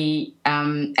 we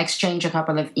exchange a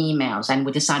couple of emails and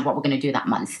we decide what we're going to do that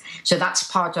month. So that's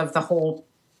part of the whole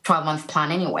 12-month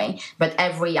plan anyway. But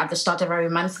at the start of every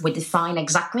month, we define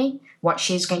exactly what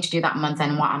she's going to do that month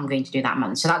and what I'm going to do that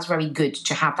month. So that's very good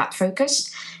to have that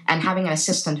focus. And having an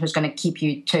assistant who's going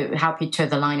to help you toe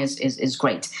the line is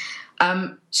great.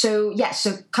 So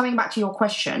coming back to your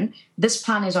question, this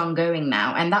plan is ongoing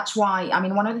now. And that's why, I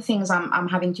mean, one of the things I'm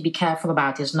having to be careful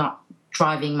about is not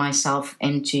driving myself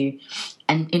into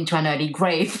an early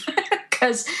grave,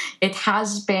 because it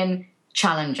has been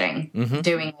challenging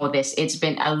doing all this. It's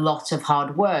been a lot of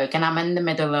hard work, and I'm in the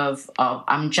middle of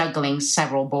I'm juggling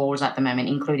several balls at the moment,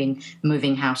 including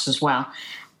moving house as well,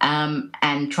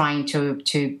 and trying to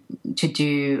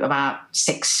do about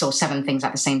 6 or 7 things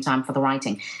at the same time for the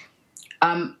writing.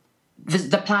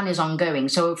 The plan is ongoing.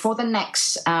 So for the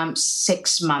next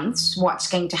 6 months, what's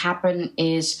going to happen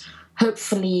is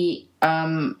hopefully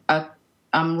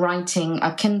I'm writing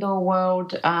a Kindle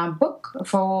World book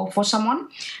for someone.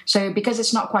 So because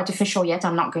it's not quite official yet,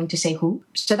 I'm not going to say who.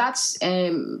 So that's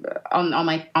on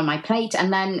my plate.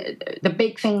 And then the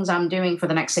big things I'm doing for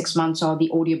the next 6 months are the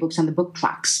audiobooks and the book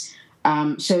tracks.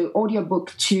 So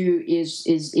audiobook 2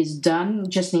 is done,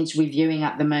 just needs reviewing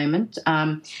at the moment.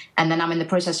 And then I'm in the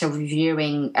process of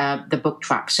reviewing the book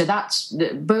track. So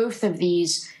both of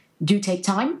these do take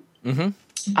time.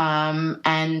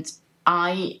 And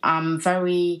I am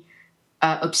very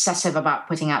obsessive about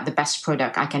putting out the best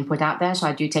product I can put out there. So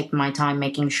I do take my time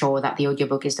making sure that the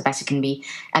audiobook is the best it can be.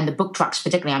 And the book tracks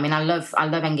particularly. I mean, I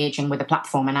love engaging with the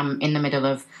platform, and I'm in the middle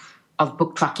of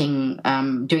book tracking,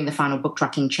 doing the final book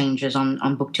tracking changes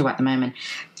on book 2 at the moment.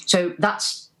 So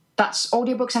that's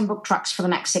audiobooks and book tracks for the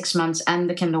next 6 months and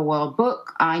the Kindle World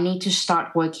book. I need to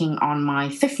start working on my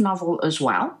 5th novel as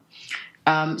well.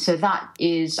 So that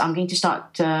is, I'm going to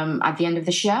start at the end of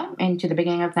this year into the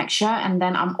beginning of next year. And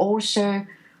then I'm also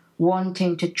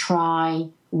wanting to try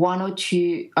 1 or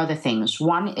 2 other things.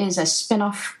 One is a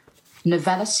spin-off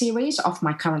novella series of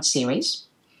my current series.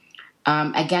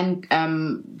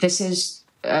 This is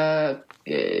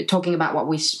talking about what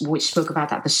we spoke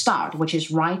about at the start, which is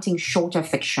writing shorter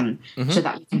fiction so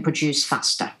that you can produce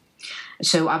faster.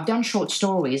 So I've done short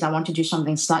stories. I want to do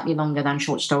something slightly longer than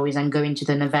short stories and go into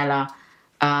the novella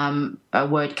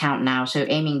word count now, so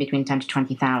aiming between 10 to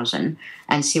 20,000,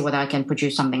 and see whether I can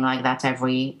produce something like that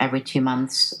every 2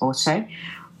 months or so,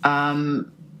 2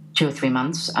 or 3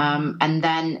 months. And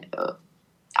then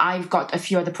I've got a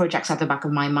few other projects at the back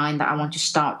of my mind that I want to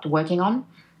start working on,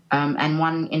 and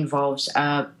one involves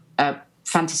a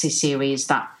fantasy series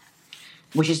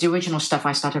which is the original stuff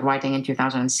I started writing in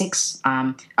 2006.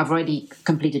 I've already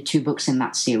completed 2 books in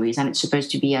that series, and it's supposed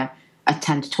to be a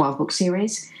 10 to 12 book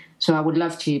series. So I would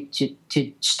love to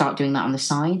start doing that on the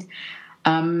side.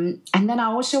 And then I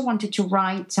also wanted to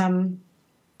write,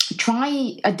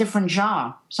 try a different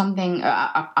genre, something,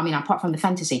 apart from the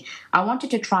fantasy. I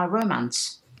wanted to try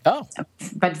romance. Oh.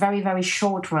 But very, very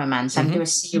short romance, and do a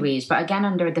series, but again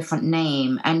under a different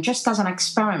name, and just as an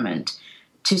experiment.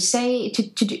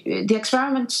 The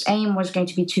experiment's aim was going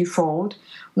to be twofold.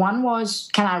 One was,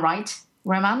 can I write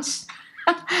romance?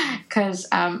 Because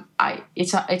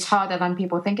it's harder than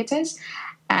people think it is.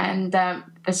 And the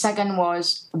second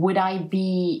was, would I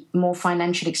be more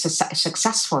financially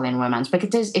successful in romance?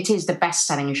 Because it is the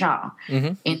best-selling genre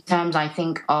in terms, I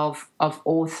think, of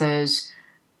authors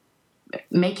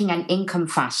making an income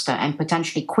faster and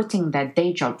potentially quitting their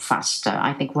day job faster.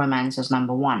 I think romance is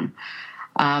number one.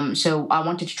 So I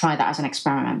wanted to try that as an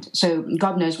experiment. So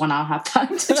God knows when I'll have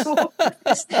time to do all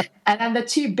this. And then the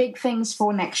 2 big things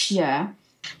for next year.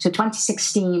 So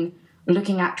 2016,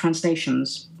 looking at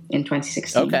translations in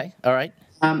 2016. Okay, all right.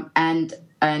 And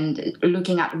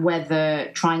looking at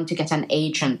whether trying to get an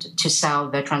agent to sell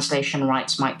the translation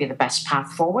rights might be the best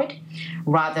path forward,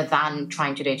 rather than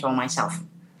trying to do it all myself.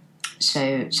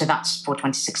 So that's for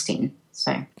 2016.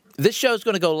 So This show is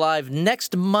going to go live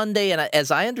next Monday, and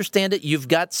as I understand it, you've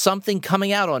got something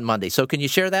coming out on Monday. So can you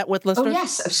share that with listeners? Oh,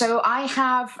 yes. So I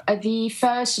have the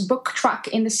first book track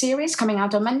in the series coming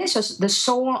out on Monday. So the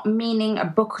Soul Meaning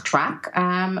book track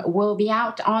will be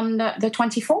out on the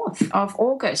 24th of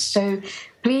August. So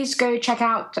please go check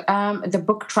out the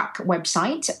book track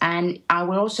website. And I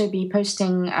will also be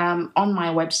posting on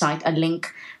my website a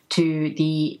link to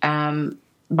the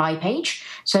buy page.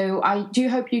 So I do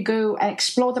hope you go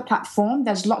explore the platform.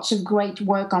 There's lots of great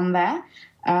work on there.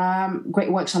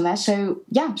 Great works on there. So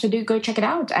do go check it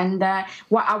out. And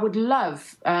what I would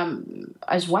love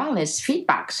as well is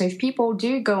feedback. So if people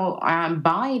do go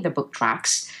buy the book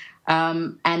tracks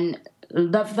and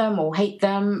love them or hate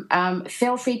them,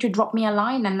 feel free to drop me a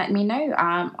line and let me know.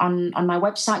 On my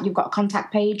website, you've got a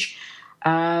contact page.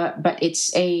 But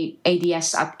it's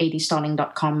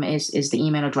ads@adstarrling.com is the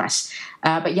email address.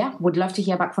 Would love to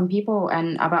hear back from people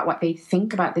and about what they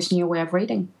think about this new way of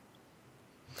reading.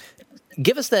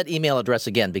 Give us that email address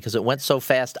again, because it went so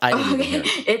fast I didn't even hear it.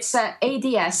 It's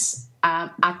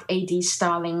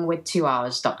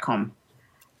ads@adstarrling.com.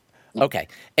 Okay.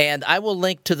 And I will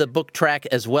link to the book track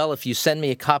as well. If you send me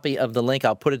a copy of the link,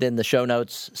 I'll put it in the show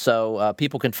notes so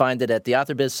people can find it at the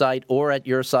AuthorBiz site or at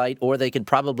your site, or they can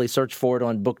probably search for it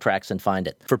on book tracks and find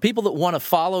it. For people that want to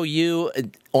follow you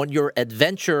on your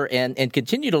adventure and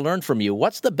continue to learn from you,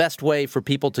 what's the best way for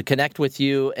people to connect with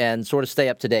you and sort of stay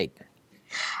up to date?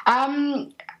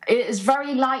 It is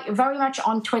very much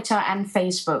on Twitter and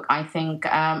Facebook, I think,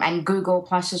 and Google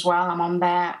Plus as well. I'm on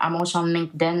there. I'm also on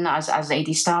LinkedIn as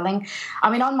AD Starrling.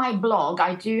 I mean, on my blog,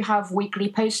 I do have weekly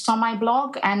posts on my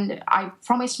blog, and I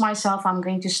promised myself I'm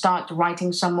going to start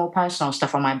writing some more personal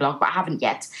stuff on my blog, but I haven't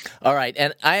yet. All right,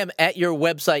 and I am at your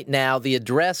website now. The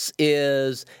address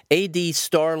is AD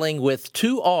Starrling with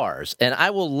 2 R's, and I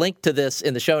will link to this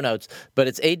in the show notes, but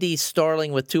it's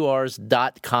adstarrling with 2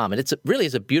 R's.com, and it really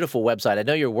is a beautiful website. I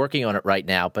know you're working on it right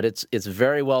now, but it's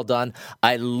very well done.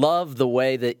 I love the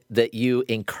way that you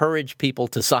encourage people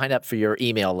to sign up for your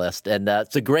email list, and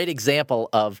it's a great example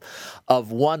of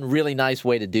one really nice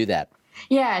way to do that.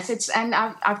 Yes,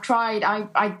 I've tried.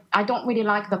 I don't really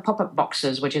like the pop-up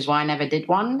boxes, which is why I never did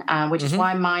one. Which is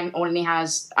why mine only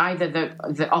has either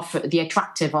the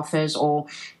attractive offers, or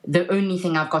the only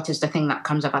thing I've got is the thing that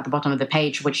comes up at the bottom of the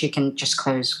page, which you can just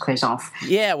close off.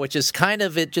 Yeah, which is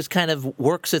it just kind of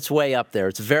works its way up there.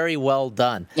 It's very well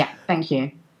done. Yeah, thank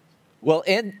you. Well,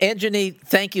 Anjani,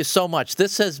 thank you so much.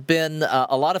 This has been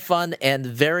a lot of fun and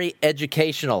very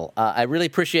educational. I really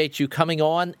appreciate you coming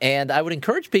on, and I would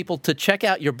encourage people to check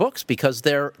out your books because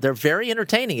they're very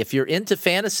entertaining. If you're into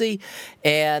fantasy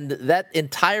and that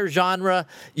entire genre,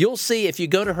 you'll see if you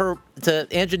go to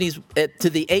Anjani's to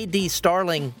the AD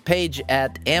Starrling page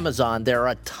at Amazon, there are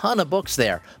a ton of books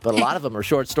there, but a lot of them are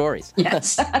short stories.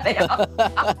 Yes, they are.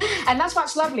 And that's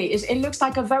what's lovely, is it looks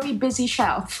like a very busy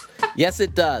shelf. Yes,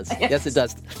 it does. Yes, it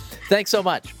does. Thanks so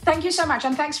much. Thank you so much,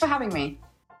 and thanks for having me.